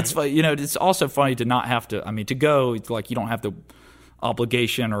 Yeah. And it's also funny to not have to, to go, it's like you don't have the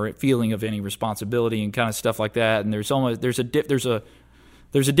obligation or feeling of any responsibility and kind of stuff like that. And there's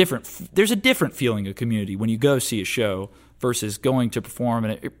a different feeling of community when you go see a show versus going to perform.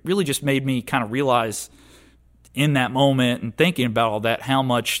 And it really just made me kind of realize in that moment and thinking about all that, how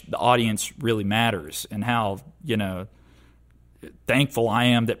much the audience really matters and how, thankful I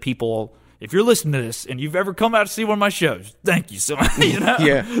am that people, if you're listening to this and you've ever come out to see one of my shows, thank you so much.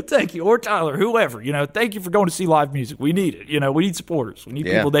 Yeah. Thank you. Or Tyler, whoever, thank you for going to see live music. We need it. We need supporters. We need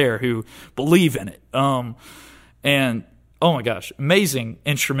people there who believe in it. And oh my gosh, amazing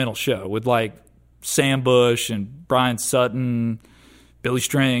instrumental show with like Sam Bush and Brian Sutton, Billy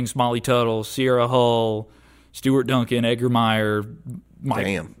Strings, Molly Tuttle, Sierra Hull, Stuart Duncan, Edgar Meyer,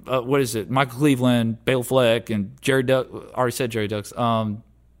 Michael Cleveland, Bale Fleck, and Jerry Duck. Already said Jerry Ducks.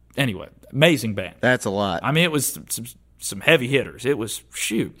 Anyway, amazing band. That's a lot. I mean, it was some heavy hitters. It was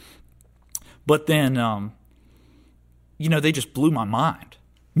shoot. But then, they just blew my mind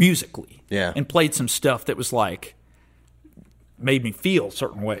musically. Yeah. And played some stuff that was like, made me feel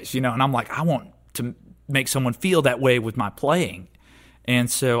certain ways, and I'm like, I want to make someone feel that way with my playing. And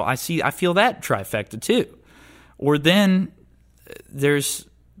so I feel that trifecta too. Or then there's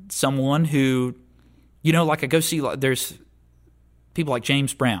someone who, like I go see, there's people like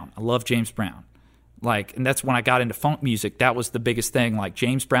James Brown. I love James Brown. Like, and that's when I got into funk music. That was the biggest thing. Like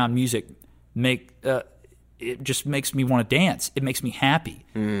James Brown music it just makes me want to dance. It makes me happy.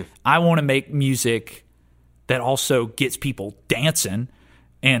 I want to make music that also gets people dancing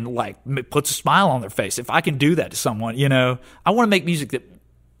and like puts a smile on their face. If I can do that to someone, I want to make music that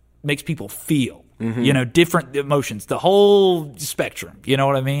makes people feel, different emotions, the whole spectrum. You know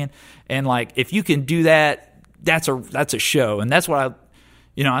what I mean? And like, if you can do that, that's a show. And that's what I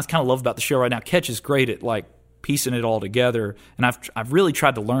kind of love about the show right now. Ketch is great at like piecing it all together. And I've really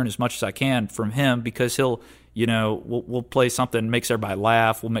tried to learn as much as I can from him because he'll, we'll play something that makes everybody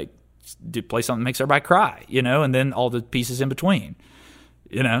laugh. We'll play something that makes everybody cry, and then all the pieces in between,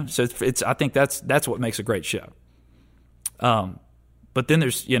 So it's I think that's what makes a great show. But then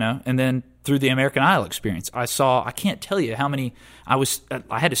there's, and then through the American Idol experience, I can't tell you how many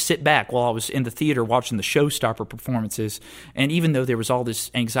I had to sit back while I was in the theater watching the showstopper performances. And even though there was all this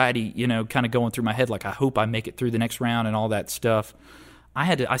anxiety, kind of going through my head, like, I hope I make it through the next round and all that stuff.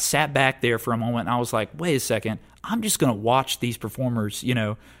 I sat back there for a moment and I was like, wait a second, I'm just going to watch these performers,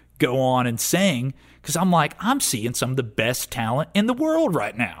 go on and sing, because I'm like, I'm seeing some of the best talent in the world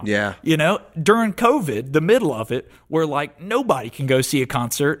right now. Yeah. During COVID, the middle of it, where like nobody can go see a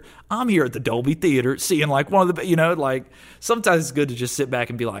concert, I'm here at the Dolby Theater seeing like one of the, like sometimes it's good to just sit back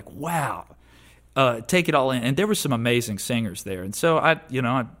and be like, wow, take it all in. And there were some amazing singers there. And so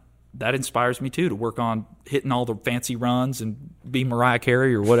that inspires me too, to work on hitting all the fancy runs and be Mariah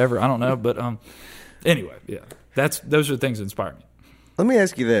Carey or whatever. I don't know. But anyway, yeah, those are the things that inspire me. Let me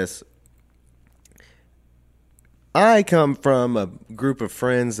ask you this. I come from a group of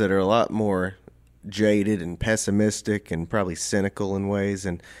friends that are a lot more jaded and pessimistic and probably cynical in ways,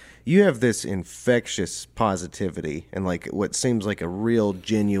 and you have this infectious positivity and like what seems like a real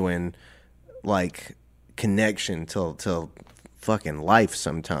genuine like connection to fucking life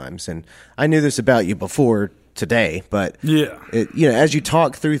sometimes. And I knew this about you before today, but yeah, as you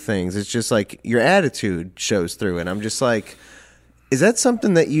talk through things, it's just like your attitude shows through, and I'm just like, is that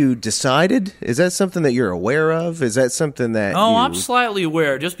something that you decided? Is that something that you're aware of? Is that something that I'm slightly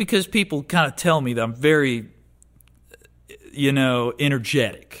aware, just because people kind of tell me that I'm very,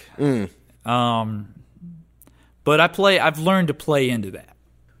 energetic. But I've learned to play into that.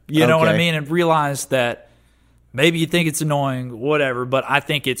 You know what I mean? And realize that maybe you think it's annoying, whatever, but I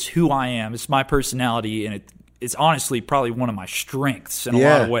think it's who I am. It's my personality, and it's honestly probably one of my strengths in a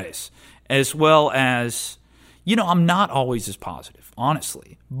lot of ways. As well as, I'm not always as positive,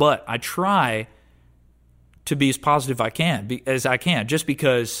 honestly, but I try to be as positive as I can, just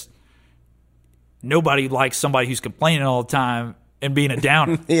because nobody likes somebody who's complaining all the time and being a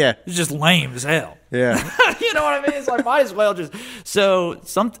downer. Yeah. It's just lame as hell. Yeah. You know what I mean? It's like, might as well just,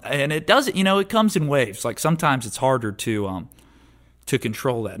 and it doesn't, it comes in waves. Like sometimes it's harder to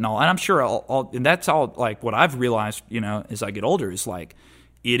control that and all. And I'm sure and that's all like what I've realized, as I get older is like,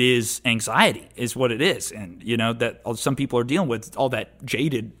 it is anxiety is what it is. And, that some people are dealing with all that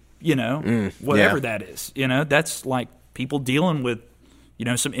jaded, whatever that is, that's like people dealing with,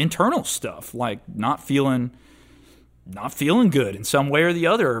 some internal stuff, like not feeling not feeling good in some way or the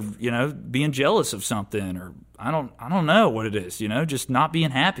other, or, you know, being jealous of something, or I don't know what it is, you know, just not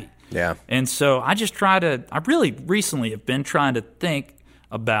being happy. Yeah. And so I really recently have been trying to think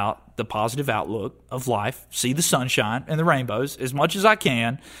about the positive outlook of life, see the sunshine and the rainbows as much as I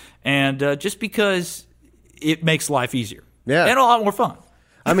can, and just because it makes life easier. Yeah. And a lot more fun.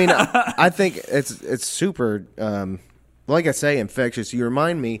 I mean, I think it's super, like I say, infectious. You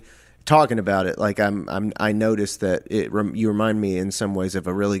remind me, talking about it, like I noticed that you remind me in some ways of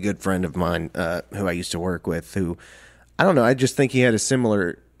a really good friend of mine who I used to work with, who, I don't know, I just think he had a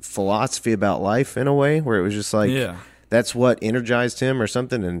similar philosophy about life in a way where it was just like, that's what energized him or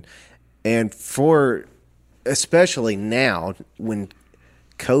something. And for, especially now when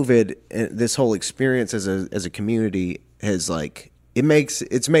COVID, this whole experience as a community has like,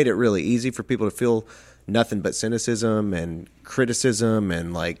 it's made it really easy for people to feel nothing but cynicism and criticism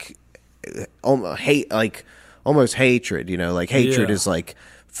and like almost hatred, you know, like hatred is like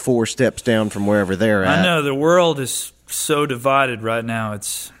 4 steps down from wherever they're at. I know the world is so divided right now.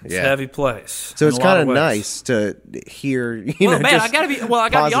 It's a heavy place. So it's kind of nice to hear, you know, man, I gotta be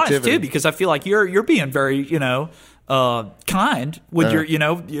honest too, because I feel like you're being very, you know, kind with your, you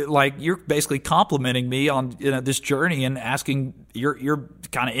know, like you're basically complimenting me on, you know, this journey and asking, you're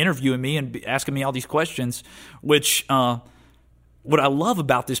kind of interviewing me and asking me all these questions, which, what I love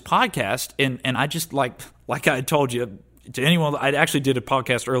about this podcast, and I just like I had told you to anyone, I actually did a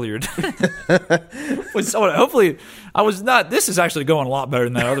podcast earlier with someone. Hopefully, I was not. This is actually going a lot better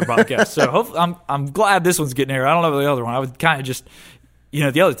than that other podcast. So hopefully, I'm glad this one's getting here. I don't know about the other one. I was kind of just, you know,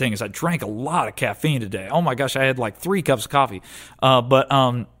 the other thing is I drank a lot of caffeine today. Oh my gosh, I had like 3 cups of coffee. But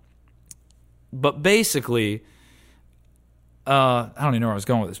basically, I don't even know where I was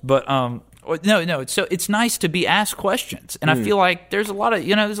going with this. But no. So it's nice to be asked questions, and I feel like there's a lot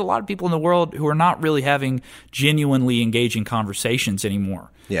of people in the world who are not really having genuinely engaging conversations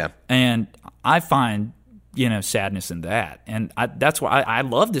anymore. Yeah, and I find, you know, sadness in that, and that's why I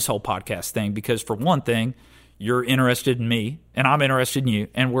love this whole podcast thing, because for one thing, you're interested in me, and I'm interested in you,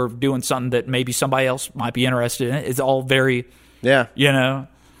 and we're doing something that maybe somebody else might be interested in. It's all very, you know.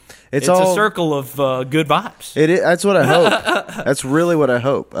 It's a circle of good vibes. That's what I hope. That's really what I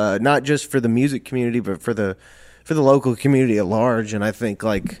hope. Not just for the music community, but for the local community at large. And I think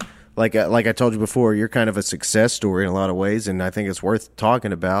like I told you before, you're kind of a success story in a lot of ways, and I think it's worth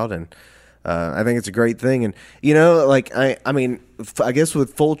talking about. And I think it's a great thing. And you know, like I mean, I guess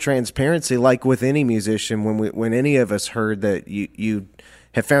with full transparency, like with any musician, when any of us heard that you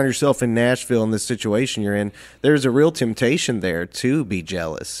have found yourself in Nashville in this situation you're in, there's a real temptation there to be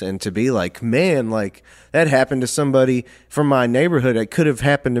jealous and to be like, man, like that happened to somebody from my neighborhood. It could have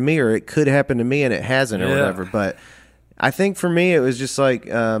happened to me, or it could happen to me and it hasn't, or whatever. But I think for me, it was just like,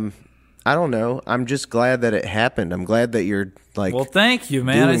 I don't know. I'm just glad that it happened. I'm glad that you're like, well, thank you,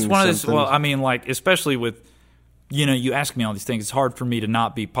 man. It's one of those, well, I mean, like, especially with, you know, you ask me all these things. It's hard for me to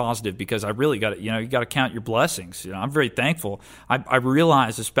not be positive, because I really got to, you know, you got to count your blessings. You know, I'm very thankful. I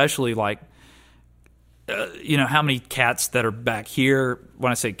realize, especially like, you know, how many cats that are back here.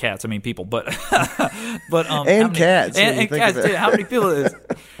 When I say cats, I mean people, but and cats, and cats. Yeah, how many people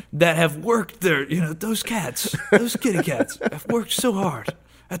that have worked there? You know, those cats, those kitty cats, have worked so hard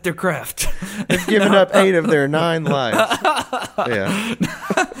at their craft. They've given up 8 of their 9 lives. Yeah.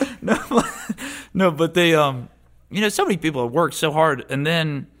 No, but they you know, so many people have worked so hard, and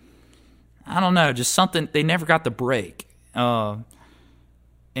then, I don't know, just something, they never got the break. And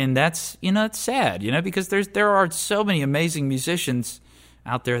that's, you know, it's sad, you know, because there are so many amazing musicians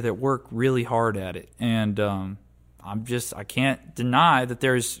out there that work really hard at it. And I can't deny that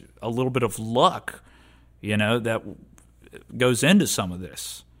there's a little bit of luck, you know, that goes into some of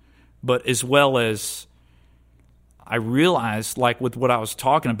this. But as well as, I realized, like with what I was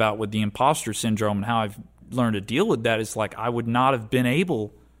talking about with the imposter syndrome and how I've learned to deal with that, is like I would not have been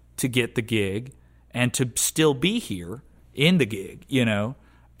able to get the gig and to still be here in the gig, you know,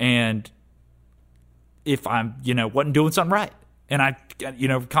 and if I'm, you know, wasn't doing something right. And I, you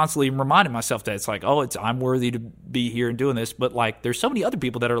know, constantly reminding myself that it's like, oh, I'm worthy to be here and doing this. But like, there's so many other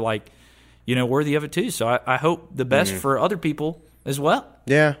people that are like, you know, worthy of it too. So I hope the best for other people as well.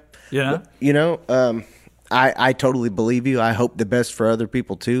 Yeah. You know? You know, I totally believe you. I hope the best for other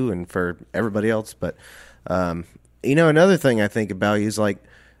people too, and for everybody else. But, you know, another thing I think about you is like,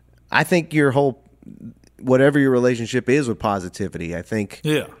 I think your whole, whatever your relationship is with positivity, I think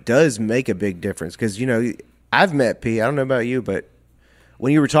does make a big difference. Because, you know, I've met P. I don't know about you, but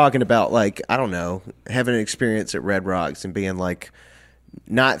when you were talking about, like, I don't know, having an experience at Red Rocks and being like,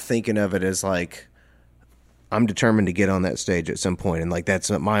 not thinking of it as like, I'm determined to get on that stage at some point, and like that's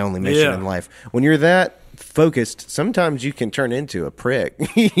my only mission in life. When you're that focused, sometimes you can turn into a prick,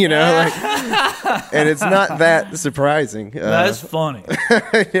 you know, like, and it's not that surprising. That's funny.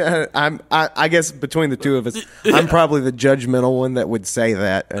 Yeah, I guess between the two of us, I'm probably the judgmental one that would say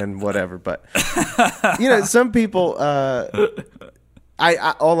that and whatever. But you know, some people.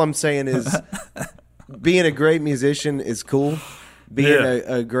 All I'm saying is, being a great musician is cool. Being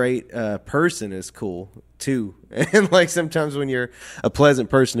a great person is cool too. And like sometimes when you're a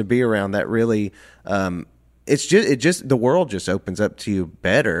pleasant person to be around, that really, it's just the world just opens up to you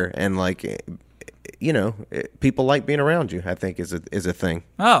better. And like, you know, people like being around you, I think is a thing.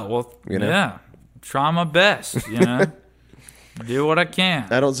 Oh, well, you know? Yeah. Try my best, you know. Do what I can.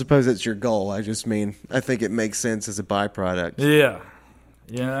 I don't suppose it's your goal. I just mean, I think it makes sense as a byproduct. Yeah.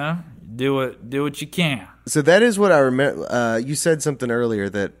 You know, do what you can. So that is what I remember. You said something earlier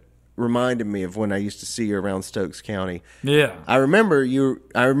that reminded me of when I used to see you around Stokes County. Yeah. I remember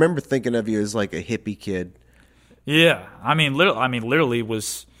thinking of you as like a hippie kid. Yeah. I mean, literally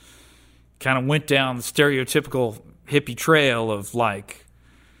was kind of went down the stereotypical hippie trail of like,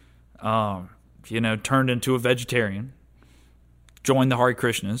 you know, turned into a vegetarian, joined the Hare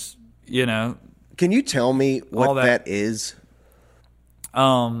Krishnas, you know. Can you tell me what that is?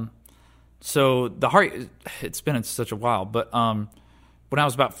 So the Hare, it's been such a while, but when I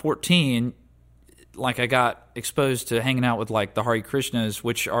was about 14, like I got exposed to hanging out with like the Hare Krishnas,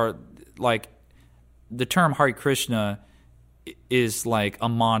 which are like the term Hare Krishna is like a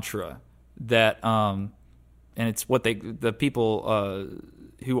mantra that and it's what the people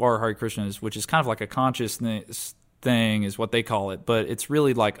who are Hare Krishnas, which is kind of like a consciousness thing is what they call it, but it's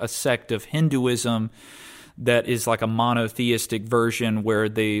really like a sect of Hinduism that is like a monotheistic version where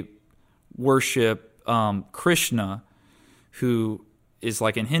they worship Krishna, who is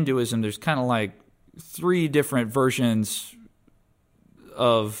like in Hinduism, there's kind of like 3 different versions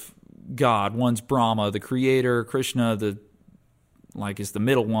of God. One's Brahma, the creator, Krishna, is the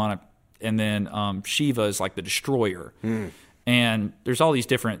middle one, and then Shiva is like the destroyer. And there's all these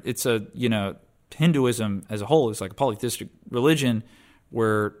different, it's a, you know, Hinduism as a whole is like a polytheistic religion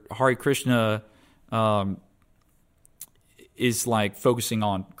where Hare Krishna is like focusing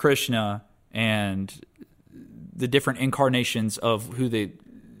on Krishna and the different incarnations of who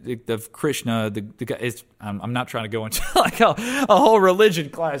of Krishna. The guy. I'm not trying to go into like a whole religion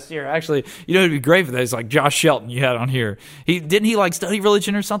class here. Actually, you know, it'd be great for that. It's like Josh Shelton you had on here. Didn't he like study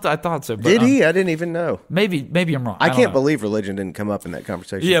religion or something? I thought so. But, did he? I didn't even know. Maybe I'm wrong. I can't believe religion didn't come up in that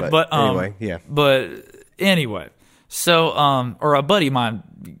conversation. Yeah, but anyway, yeah. But anyway, so or a buddy of mine.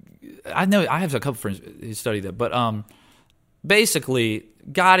 I know I have a couple friends who study that, but basically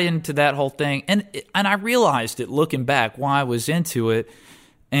got into that whole thing, and I realized it looking back why I was into it,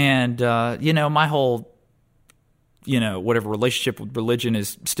 and you know, my whole, you know, whatever relationship with religion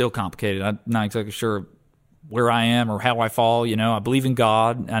is still complicated. I'm not exactly sure where I am or how I fall. You know, I believe in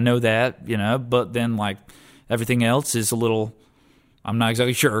God, I know that, you know, but then like everything else is a little, I'm not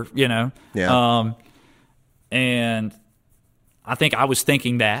exactly sure, you know. Yeah. And I think I was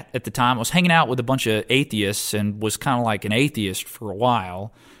thinking that at the time. I was hanging out with a bunch of atheists and was kind of like an atheist for a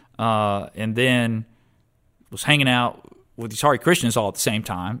while. And then was hanging out with these Hare Krishnas all at the same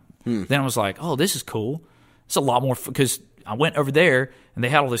time. Then I was like, oh, this is cool. It's a lot more, because I went over there and they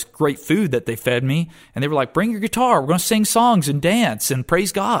had all this great food that they fed me. And they were like, bring your guitar. We're going to sing songs and dance and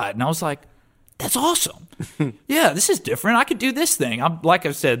praise God. And I was like, that's awesome. Yeah, this is different. I could do this thing. I'm like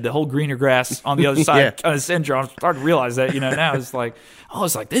I said, the whole greener grass on the other side kind of syndrome. I'm starting to realize that, you know, now it's like, oh,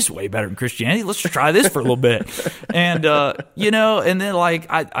 it's like this is way better than Christianity. Let's just try this for a little bit. And, you know, and then like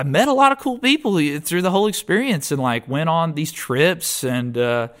I met a lot of cool people through the whole experience and like went on these trips and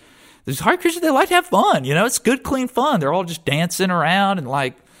these Hare Krishnas, they like to have fun. You know, it's good, clean fun. They're all just dancing around and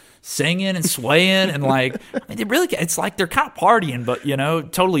like singing and swaying and like, I mean, they really, it's like they're kind of partying, but you know,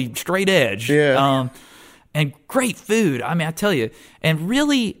 totally straight edge. Yeah. And great food. I mean, I tell you, and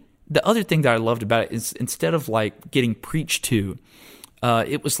really the other thing that I loved about it is instead of like getting preached to,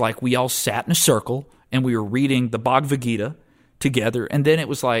 it was like we all sat in a circle and we were reading the Bhagavad Gita together. And then it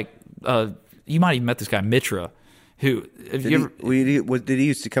was like, you might even met this guy, Mitra, who did he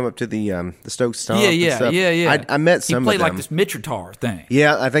used to come up to the Stokes Stomp? Yeah. I met some. He played of them. like this Mitritar thing.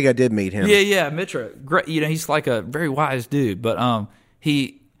 Yeah, I think I did meet him. Yeah, Mitra. Great, you know, he's like a very wise dude. But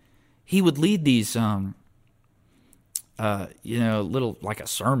he would lead these you know, little like a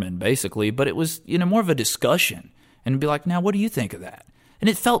sermon basically, but it was, you know, more of a discussion and be like, now what do you think of that? And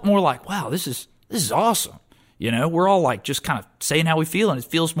it felt more like, wow, this is awesome. You know, we're all like just kind of saying how we feel, and it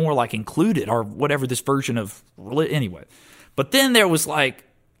feels more like included or whatever this version of anyway. But then there was like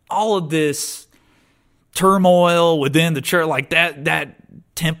all of this turmoil within the church. Like that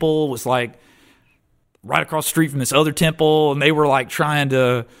temple was like right across the street from this other temple, and they were like trying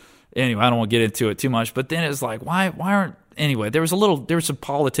to. Anyway, I don't want to get into it too much, but then it was like, why aren't? Anyway, there was some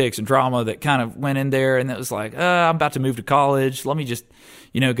politics and drama that kind of went in there, and it was like, I'm about to move to college. Let me just,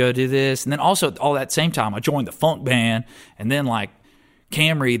 go do this. And then also all that same time, I joined the funk band, and then like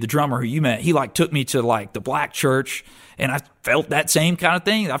Camry, the drummer who you met, he like took me to like the black church, and I felt that same kind of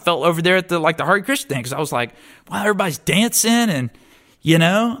thing. I felt over there at the Hare Krishna thing, because I was like, wow, everybody's dancing and.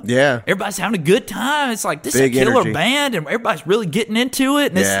 Yeah, everybody's having a good time. It's like this Big is a killer energy. Band, and everybody's really getting into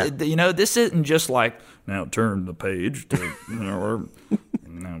it. And Yeah. this isn't just like now turn the page to or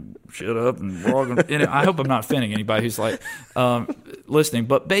shut up and we're all gonna. I hope I'm not offending anybody who's like listening,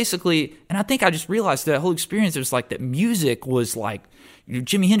 but basically, and I think I just realized that whole experience. It was like that music was like.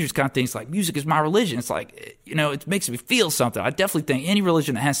 Jimi Hendrix kind of things like music is my religion. It's like it makes me feel something. I definitely think any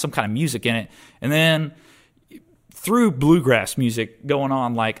religion that has some kind of music in it, and then. Through bluegrass music going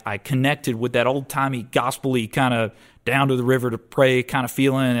on, like I connected with that old timey gospel-y kind of down to the river to pray kind of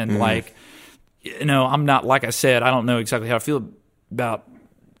feeling, and like, I'm not, like I said, I don't know exactly how I feel about,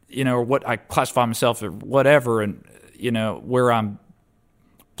 or what I classify myself or whatever, and where I'm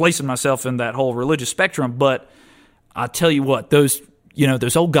placing myself in that whole religious spectrum. But I tell you what, those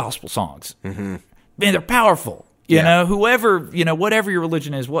old gospel songs, man, they're powerful. Whoever, whatever your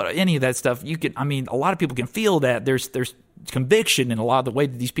religion is, any of that stuff, a lot of people can feel that there's conviction in a lot of the way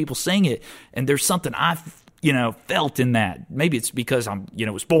that these people sing it. And there's something I've, felt in that. Maybe it's because I'm,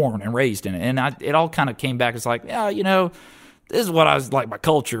 was born and raised in it. And it all kind of came back as like, this is what I was like, my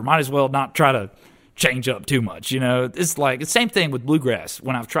culture. Might as well not try to change up too much. It's like the same thing with bluegrass.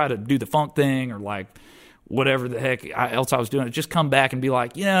 When I've tried to do the funk thing or like whatever the heck else I was doing, just come back and be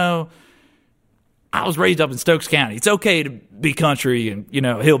like, I was raised up in Stokes County. It's okay to be country and,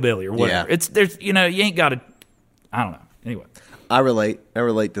 hillbilly or whatever. Yeah. There's you ain't got to, I don't know. Anyway. I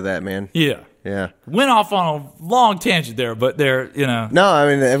relate to that, man. Yeah. Yeah. Went off on a long tangent there, but No, I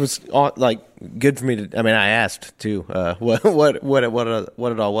mean, it was like good for me to, I asked too, what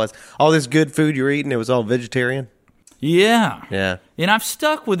it all was. All this good food you're eating, it was all vegetarian? Yeah. Yeah. And I've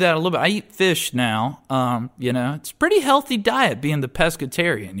stuck with that a little bit. I eat fish now. It's a pretty healthy diet being the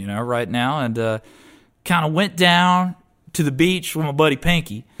pescatarian, right now. And kind of went down to the beach with my buddy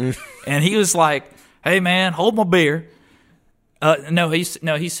Pinky. And he was like, hey, man, hold my beer.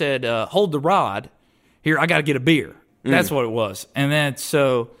 He said, hold the rod. Here, I got to get a beer. That's what it was. And then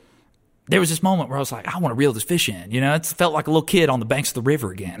so there was this moment where I was like, I want to reel this fish in. It felt like a little kid on the banks of the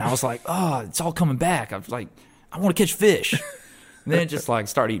river again. I was like, oh, it's all coming back. I was like, I want to catch fish. And then just like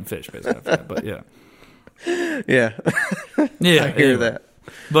start eating fish basically after that. But yeah. Yeah. Yeah. I hear that.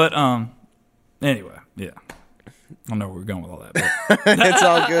 But anyway, yeah. I don't know where we're going with all that. But. It's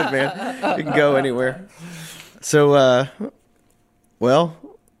all good, man. You can go anywhere. So,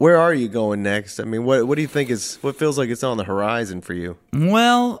 where are you going next? I mean, what do you think what feels like it's on the horizon for you?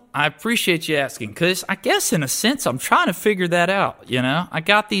 Well, I appreciate you asking, because I guess in a sense I'm trying to figure that out. I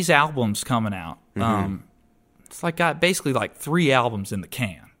got these albums coming out. It's like got basically like 3 albums in the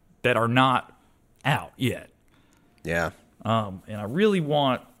can that are not out yet. Yeah. And I really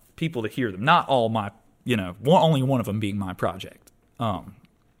want people to hear them. Not all my, only one of them being my project.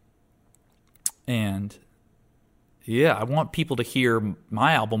 And yeah, I want people to hear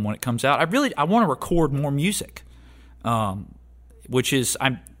my album when it comes out. I want to record more music, which is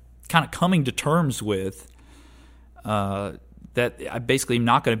I'm kind of coming to terms with that I basically am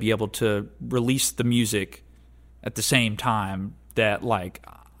not going to be able to release the music at the same time that like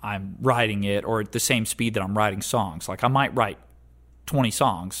I'm writing it, or at the same speed that I'm writing songs. Like I might write 20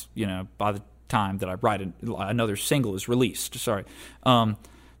 songs, by the time that I write another single is released. Sorry.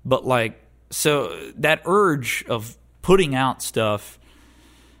 But like, so that urge of putting out stuff,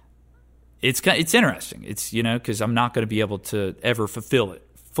 it's interesting. It's, cause I'm not going to be able to ever fulfill it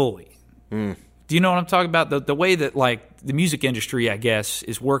fully. Do you know what I'm talking about? The way that like the music industry, I guess,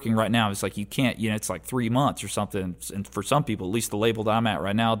 is working right now is like you can't, it's like 3 months or something. And for some people, at least the label that I'm at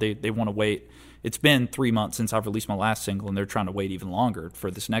right now, they want to wait. It's been 3 months since I've released my last single, and they're trying to wait even longer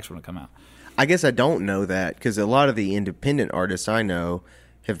for this next one to come out. I guess I don't know that, because a lot of the independent artists I know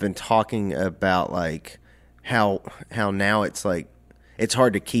have been talking about like how now it's like it's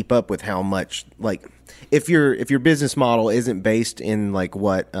hard to keep up with how much, like, if your business model isn't based in like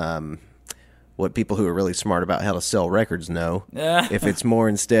what people who are really smart about how to sell records know. If it's more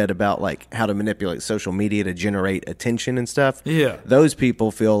instead about like how to manipulate social media to generate attention and stuff. Yeah. Those people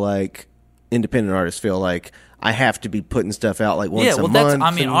feel like, independent artists feel like, I have to be putting stuff out like once a month. That's,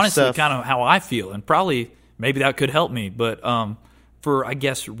 honestly, stuff. kind of how I feel, and probably maybe that could help me. But for, I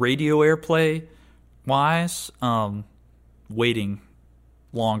guess, radio airplay, wise, waiting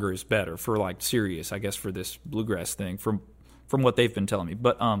longer is better for like serious, I guess, for this bluegrass thing from what they've been telling me.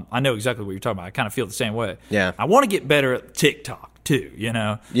 But I know exactly what you're talking about. I kind of feel the same way. Yeah. I want to get better at TikTok too, you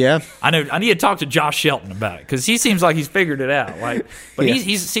know? Yeah. I know I need to talk to Josh Shelton about it because he seems like he's figured it out. Like, but Yeah.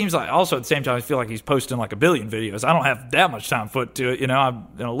 he seems like also at the same time I feel like he's posting like a billion videos. I don't have that much time put to it, you know. I'm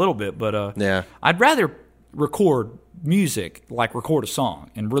in a little bit, but Yeah. I'd rather record music, like record a song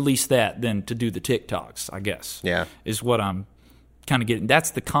and release that than to do the TikToks, I guess. Yeah. Is what I'm kind of getting.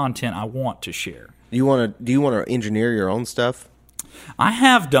 That's the content I want to share. Do you want to engineer your own stuff? I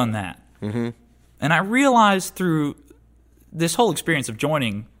have done that. Mm-hmm. And I realized through this whole experience of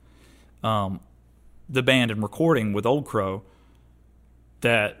joining the band and recording with Old Crow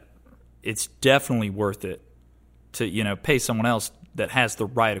that it's definitely worth it to, you know, pay someone else that has the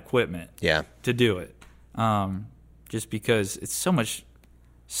right equipment Yeah. to do it. Just because it's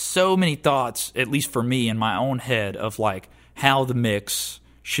so many thoughts, at least for me in my own head, of like how the mix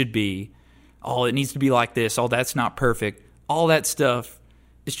should be. Oh, it needs to be like this. Oh, that's not perfect. All that stuff.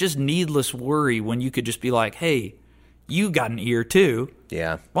 It's just needless worry when you could just be like, hey, you got an ear too.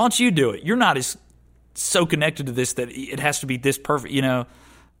 Yeah. Why don't you do it? You're not as so connected to this that it has to be this perfect. You know,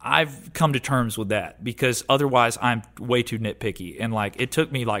 I've come to terms with that because otherwise I'm way too nitpicky. And like it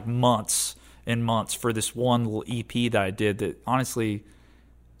took me like months and months for this one little EP that I did that honestly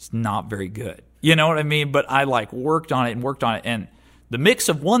is not very good. You know what I mean? But I like worked on it, and the mix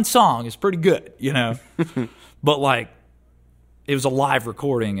of one song is pretty good, you know. But like it was a live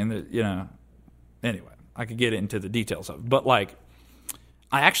recording, and you know. Anyway, I could get into the details of it. But like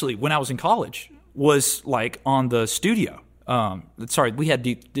I actually, when I was in college, was like on the studio. We had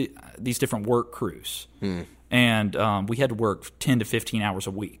these different work crews, and we had to work 10 to 15 hours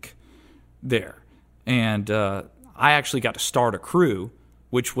a week there. And I actually got to start a crew,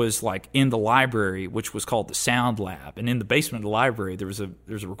 which was like in the library, which was called the Sound Lab. And in the basement of the library, there was a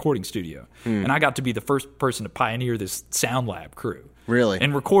recording studio. And I got to be the first person to pioneer this Sound Lab crew. Really?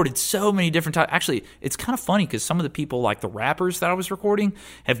 And recorded so many different types. Actually, it's kind of funny because some of the people, like the rappers that I was recording,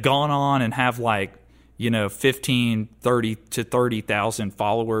 have gone on and have like, you know, 15, 30 to 30,000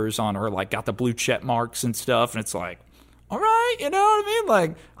 followers on, or like got the blue check marks and stuff. And it's like, all right, you know what I mean?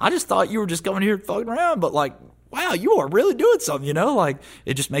 Like, I just thought you were just coming here fucking around, but like, wow, you are really doing something, you know? Like,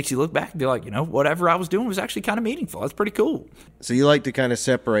 it just makes you look back and be like, you know, whatever I was doing was actually kind of meaningful. That's pretty cool. So you like to kind of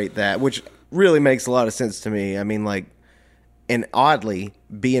separate that, which really makes a lot of sense to me. I mean, like, and oddly,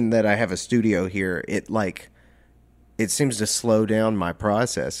 being that I have a studio here, it seems to slow down my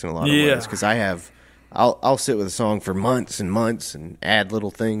process in a lot of ways because I'll sit with a song for months and months and add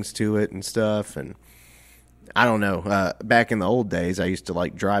little things to it and stuff. And I don't know. Back in the old days, I used to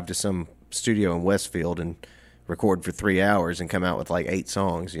like drive to some studio in Westfield and record for 3 hours and come out with like 8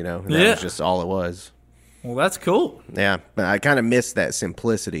 songs, you know? And that was just all it was. Well, that's cool. Yeah, but I kind of miss that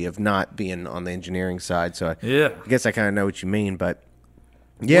simplicity of not being on the engineering side. So I guess I kind of know what you mean, but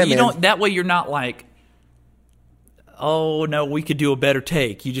yeah, well, you man. don't, that way you're not like, oh no, we could do a better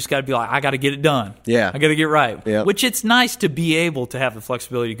take. You just got to be like, I got to get it done. Yeah. I got to get it right. Yeah. Which it's nice to be able to have the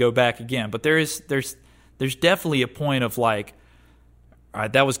flexibility to go back again, but there's definitely a point of like, all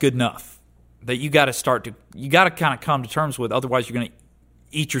right, that was good enough. That you got to kind of come to terms with. Otherwise, you're going to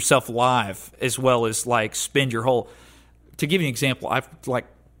eat yourself alive, as well as like spend your whole. To give you an example, I've like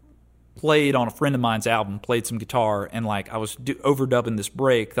played on a friend of mine's album, played some guitar, and like I was overdubbing this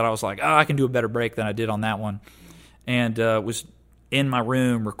break that I was like, oh, I can do a better break than I did on that one, and was in my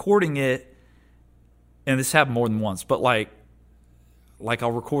room recording it, and this happened more than once, but like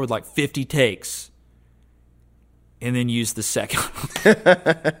I'll record like 50 takes. And then use the second one.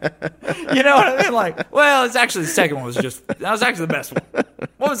 You know what I mean? Like, well, it's actually the second one was that was actually the best one.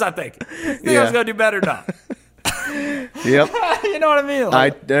 What was I thinking? Think I was going to do better or not? Yep. You know what I mean?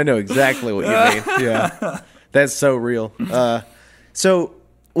 Like, I know exactly what you mean. Yeah. That's so real.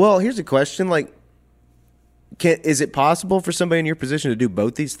 Well, here's a question. Like, is it possible for somebody in your position to do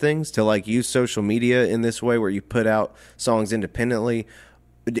both these things, to like use social media in this way where you put out songs independently?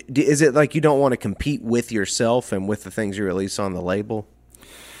 Is it like you don't want to compete with yourself and with the things you release on the label?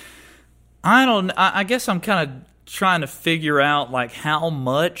 I guess I'm kind of trying to figure out like how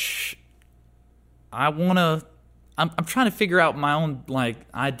much I want to. I'm trying to figure out my own like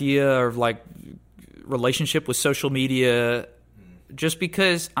idea of like relationship with social media, just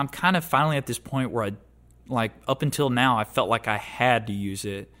because I'm kind of finally at this point where I like up until now I felt like I had to use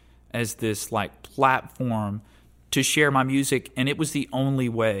it as this like platform to share my music, and it was the only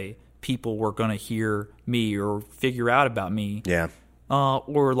way people were going to hear me or figure out about me. Yeah.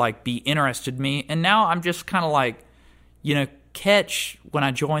 Or like be interested in me. And now I'm just kind of like, you know, Catch, when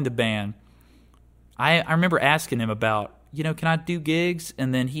I joined the band, I remember asking him about, can I do gigs?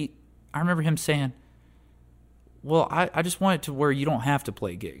 And then I remember him saying, well, I just want it to where you don't have to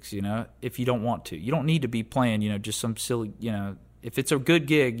play gigs, if you don't want to. You don't need to be playing, just some silly, if it's a good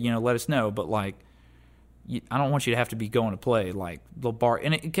gig, let us know. But, like, I don't want you to have to be going to play, like, the bar.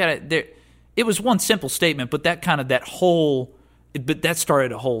 And it was one simple statement, but that started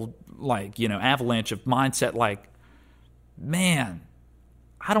a whole, like, avalanche of mindset, like, man,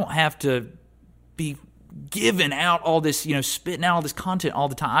 I don't have to be giving out all this, spitting out all this content all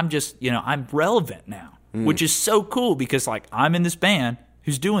the time. I'm just, I'm relevant now, which is so cool because, like, I'm in this band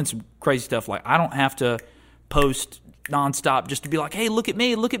who's doing some crazy stuff. Like, I don't have to post nonstop just to be like, hey, look at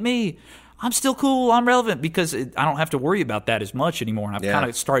me. I'm still cool. I'm relevant because I don't have to worry about that as much anymore. And I've kind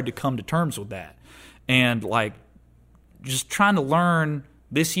of started to come to terms with that. And, like, just trying to learn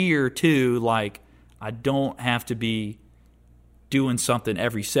this year, too, like, I don't have to be doing something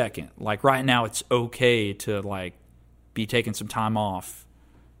every second. Like, right now it's okay to, like, be taking some time off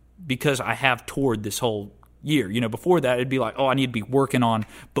because I have toured this whole year. Before that it'd be like, oh, I need to be working on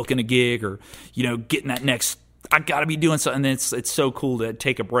booking a gig or, getting that next, I gotta be doing something. And it's so cool to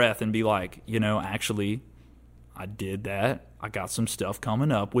take a breath and be like, actually I did that. I got some stuff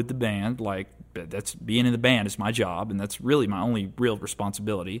coming up with the band. Like, that's being in the band is my job, and that's really my only real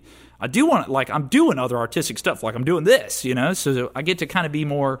responsibility. I do want to, like, I'm doing other artistic stuff, like I'm doing this, so I get to kind of be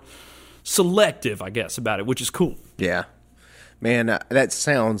more selective, I guess, about it, which is cool. Yeah. Man, that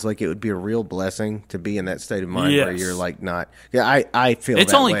sounds like it would be a real blessing to be in that state of mind where you're, like, not. Yeah, I feel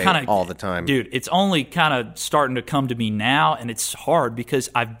it's that only way kinda, all the time. Dude, it's only kind of starting to come to me now, and it's hard because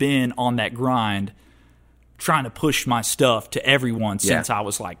I've been on that grind trying to push my stuff to everyone since I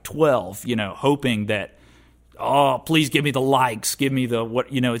was like 12, hoping that, oh, please give me the likes, give me the what,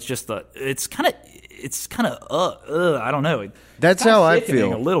 it's kind of, I don't know. That's how I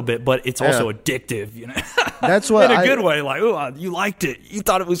feel a little bit, but it's also addictive, That's what in a good way. Like, oh, you liked it, you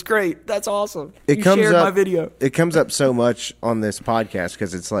thought it was great. That's awesome. You shared my video. It comes up so much on this podcast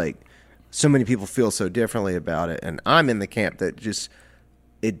because it's like so many people feel so differently about it, and I'm in the camp that just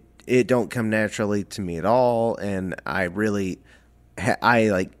it don't come naturally to me at all, and I really,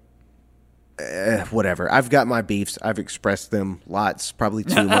 whatever. I've got my beefs. I've expressed them lots, probably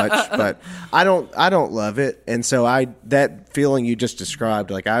too much, but I don't love it, and so that feeling you just described,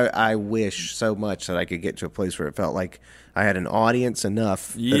 like I wish so much that I could get to a place where it felt like I had an audience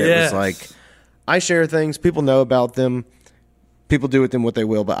enough that it was like I share things, people know about them. People do with them what they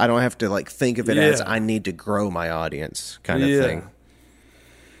will, but I don't have to, like, think of it as I need to grow my audience kind of thing.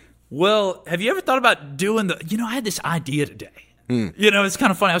 Well, have you ever thought about doing I had this idea today. It's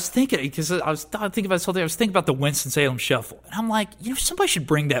kind of funny. I was thinking, because I was thinking about this whole thing. I was thinking about the Winston-Salem Shuffle. And I'm like, somebody should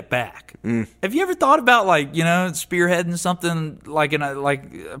bring that back. Have you ever thought about, like, spearheading something like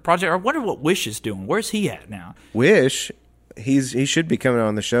a project? I wonder what Wish is doing. Where's he at now? Wish, he should be coming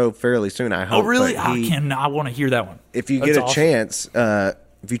on the show fairly soon, I hope. Oh, really? I want to hear that one. If you get a chance,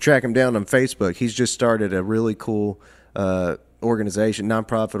 if you track him down on Facebook, he's just started a really cool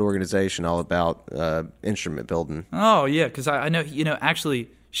nonprofit organization all about instrument building. Oh, yeah, because I know,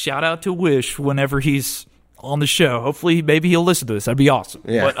 actually, shout out to Wish whenever he's on the show. Hopefully, maybe he'll listen to this. That'd be awesome.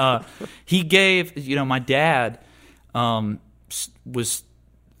 Yeah. But he gave, my dad was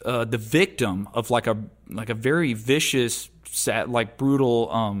the victim of like a very vicious, sad, like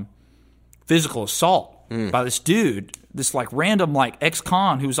brutal physical assault by this dude, this like random like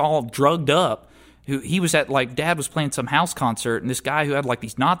ex-con who was all drugged up. He was at, like, Dad was playing some house concert, and this guy who had, like,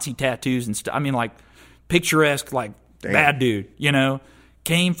 these Nazi tattoos and stuff, I mean, like, picturesque, like, bad dude,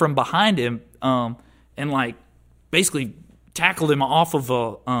 came from behind him and, like, basically tackled him off of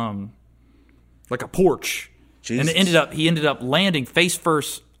a porch. Jesus. And he ended up landing face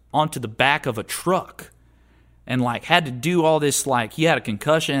first onto the back of a truck and, like, had to do all this, like, he had a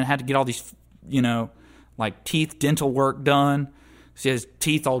concussion, had to get all these, like, dental work done. So he has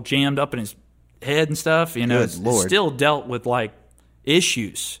teeth all jammed up in his head and stuff, still dealt with, like,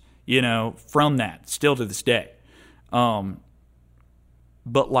 issues, from that, still to this day.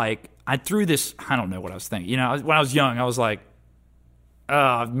 But, like, I threw this, I don't know what I was thinking. When I was young, I was like,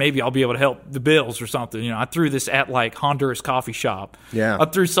 maybe I'll be able to help the bills or something. I threw this at, like, Honduras Coffee Shop. Yeah. I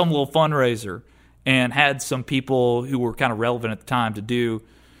threw some little fundraiser and had some people who were kind of relevant at the time to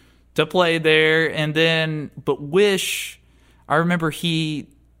play there. And then, but Wish, I remember he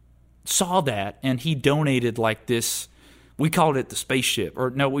saw that, and he donated, like, this, we called it the spaceship,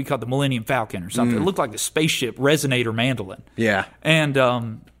 or no, we called it the Millennium Falcon or something. It looked like the spaceship resonator mandolin. Yeah. And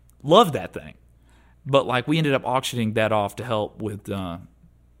loved that thing. But, like, we ended up auctioning that off to help with,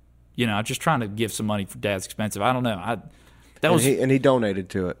 just trying to give some money for Dad's expensive. I don't know. And he donated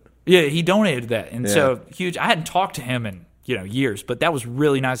to it. Yeah, he donated that, and so huge. I hadn't talked to him in years, but that was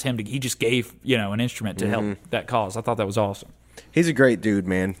really nice of him. He just gave an instrument to help that cause. I thought that was awesome. He's a great dude,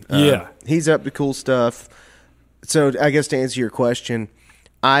 man. Yeah. He's up to cool stuff. So I guess to answer your question,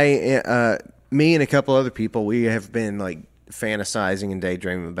 me and a couple other people, we have been like fantasizing and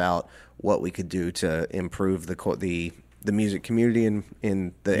daydreaming about what we could do to improve the music community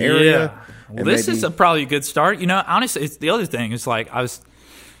in the area. Yeah. Well, this is probably a good start. Honestly, it's the other thing. It's like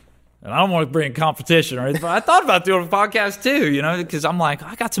and I don't want to bring competition or anything, but I thought about doing a podcast too, because I'm like,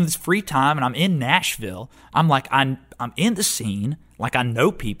 I got some of this free time and I'm in Nashville. I'm like, I'm in the scene, like I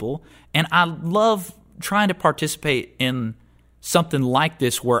know people, and I love trying to participate in something like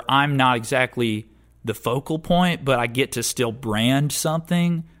this where I'm not exactly the focal point, but I get to still brand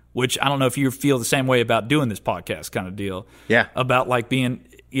something, which I don't know if you feel the same way about doing this podcast kind of deal. Yeah. About like being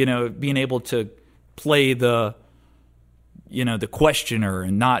able to play the questioner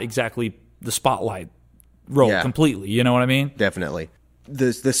and not exactly the spotlight role completely. You know what I mean? Definitely.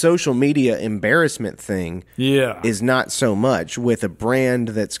 The social media embarrassment thing is not so much with a brand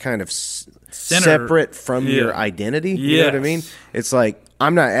that's kind of separate from your identity. You know what I mean? It's like,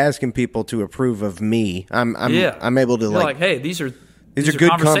 I'm not asking people to approve of me. I'm able to like, hey, these are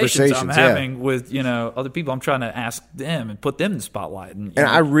good conversations I'm having with other people. I'm trying to ask them and put them in the spotlight. And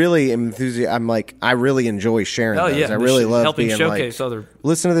I really am enthusiastic. I really enjoy sharing those. I really love helping being showcase like, other.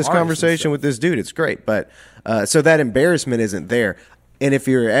 Listen to this conversation with this dude. It's great, but so that embarrassment isn't there. And if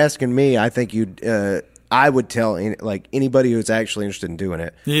you're asking me, I think I would tell anybody who's actually interested in doing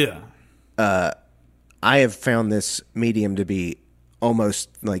it. Yeah. I have found this medium to be almost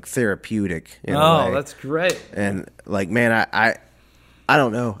like therapeutic in a way. Oh, that's great. And like, man, I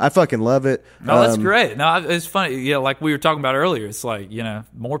don't know. I fucking love it. No, that's great. No, it's funny. Yeah, like we were talking about earlier. It's like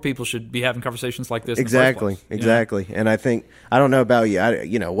more people should be having conversations like this. Exactly, exactly. And I think I don't know about you.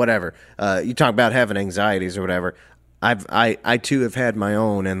 Whatever. You talk about having anxieties or whatever. I too have had my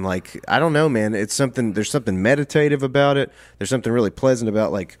own, and like I don't know, man. It's something. There's something meditative about it. There's something really pleasant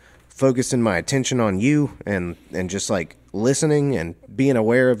about like focusing my attention on you and just like listening and being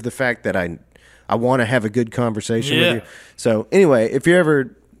aware of the fact that I want to have a good conversation with you. So anyway, if you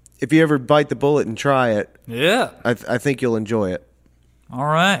ever bite the bullet and try it, I think you'll enjoy it. All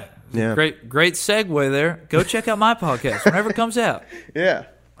right. Yeah. Great segue there. Go check out my podcast whenever it comes out. Yeah.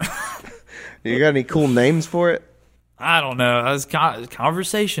 You got any cool names for it? I don't know. It's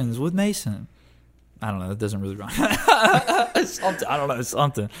Conversations with Mason. I don't know. That doesn't really rhyme. I don't know. It's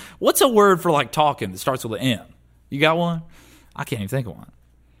something. What's a word for like talking that starts with an M? You got one? I can't even think of one.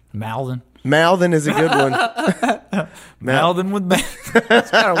 Mouthing. Mouthing is a good one. Mouthing with Mason.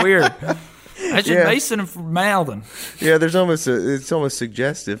 It's kind of weird. I should Mason him for mouthing. Yeah, it's almost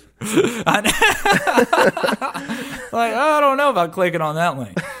suggestive. I don't know about clicking on that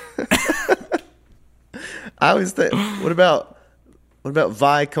link. I always think, what about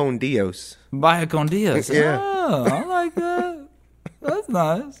Vi con Dios? Vi con Dios. Yeah. Oh, I like that. That's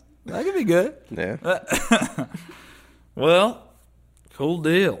nice. That could be good. Yeah. Well, cool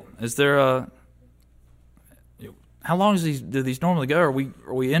deal. Is there how long do these normally go? Are we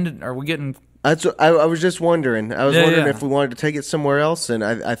ended? Are we getting? I was just wondering. I was wondering if we wanted to take it somewhere else, and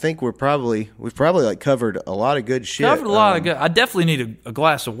I think we've probably like covered a lot of good shit. Covered a lot of good. I definitely need a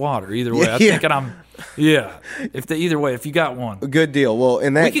glass of water. Either way, Either way, if you got one, good deal. Well,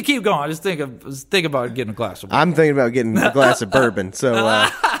 in that we could keep going. I just think about getting a glass of water. I'm thinking about getting a glass of bourbon. So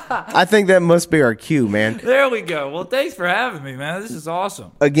I think that must be our cue, man. There we go. Well, thanks for having me, man. This is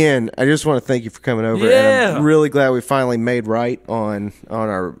awesome. Again, I just want to thank you for coming over. Yeah. And I'm really glad we finally made right on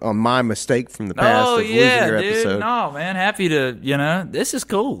my mistake from the past of losing your episode. No, man. Happy to, this is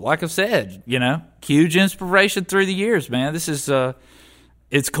cool. Like I said, huge inspiration through the years, man. This is,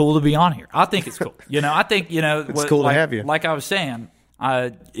 it's cool to be on here. I think it's cool. I think, it's cool to have you. Like I was saying,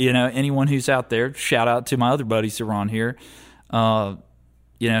 anyone who's out there, shout out to my other buddies who are on here,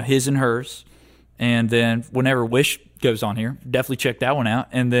 his and hers. And then whenever Wish goes on here, definitely check that one out.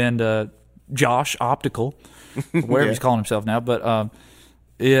 And then Josh Optical, wherever he's calling himself now. But,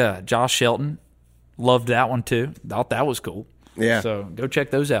 Josh Shelton, loved that one too. Thought that was cool. Yeah. So go check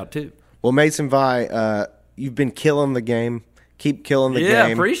those out too. Well, Mason Vi, you've been killing the game. Keep killing the game. Yeah,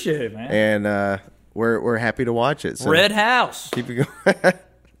 appreciate it, man. And we're happy to watch it. So Red House. Keep it going.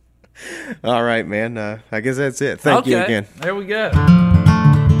 All right, man. I guess that's it. Thank you again. There we go.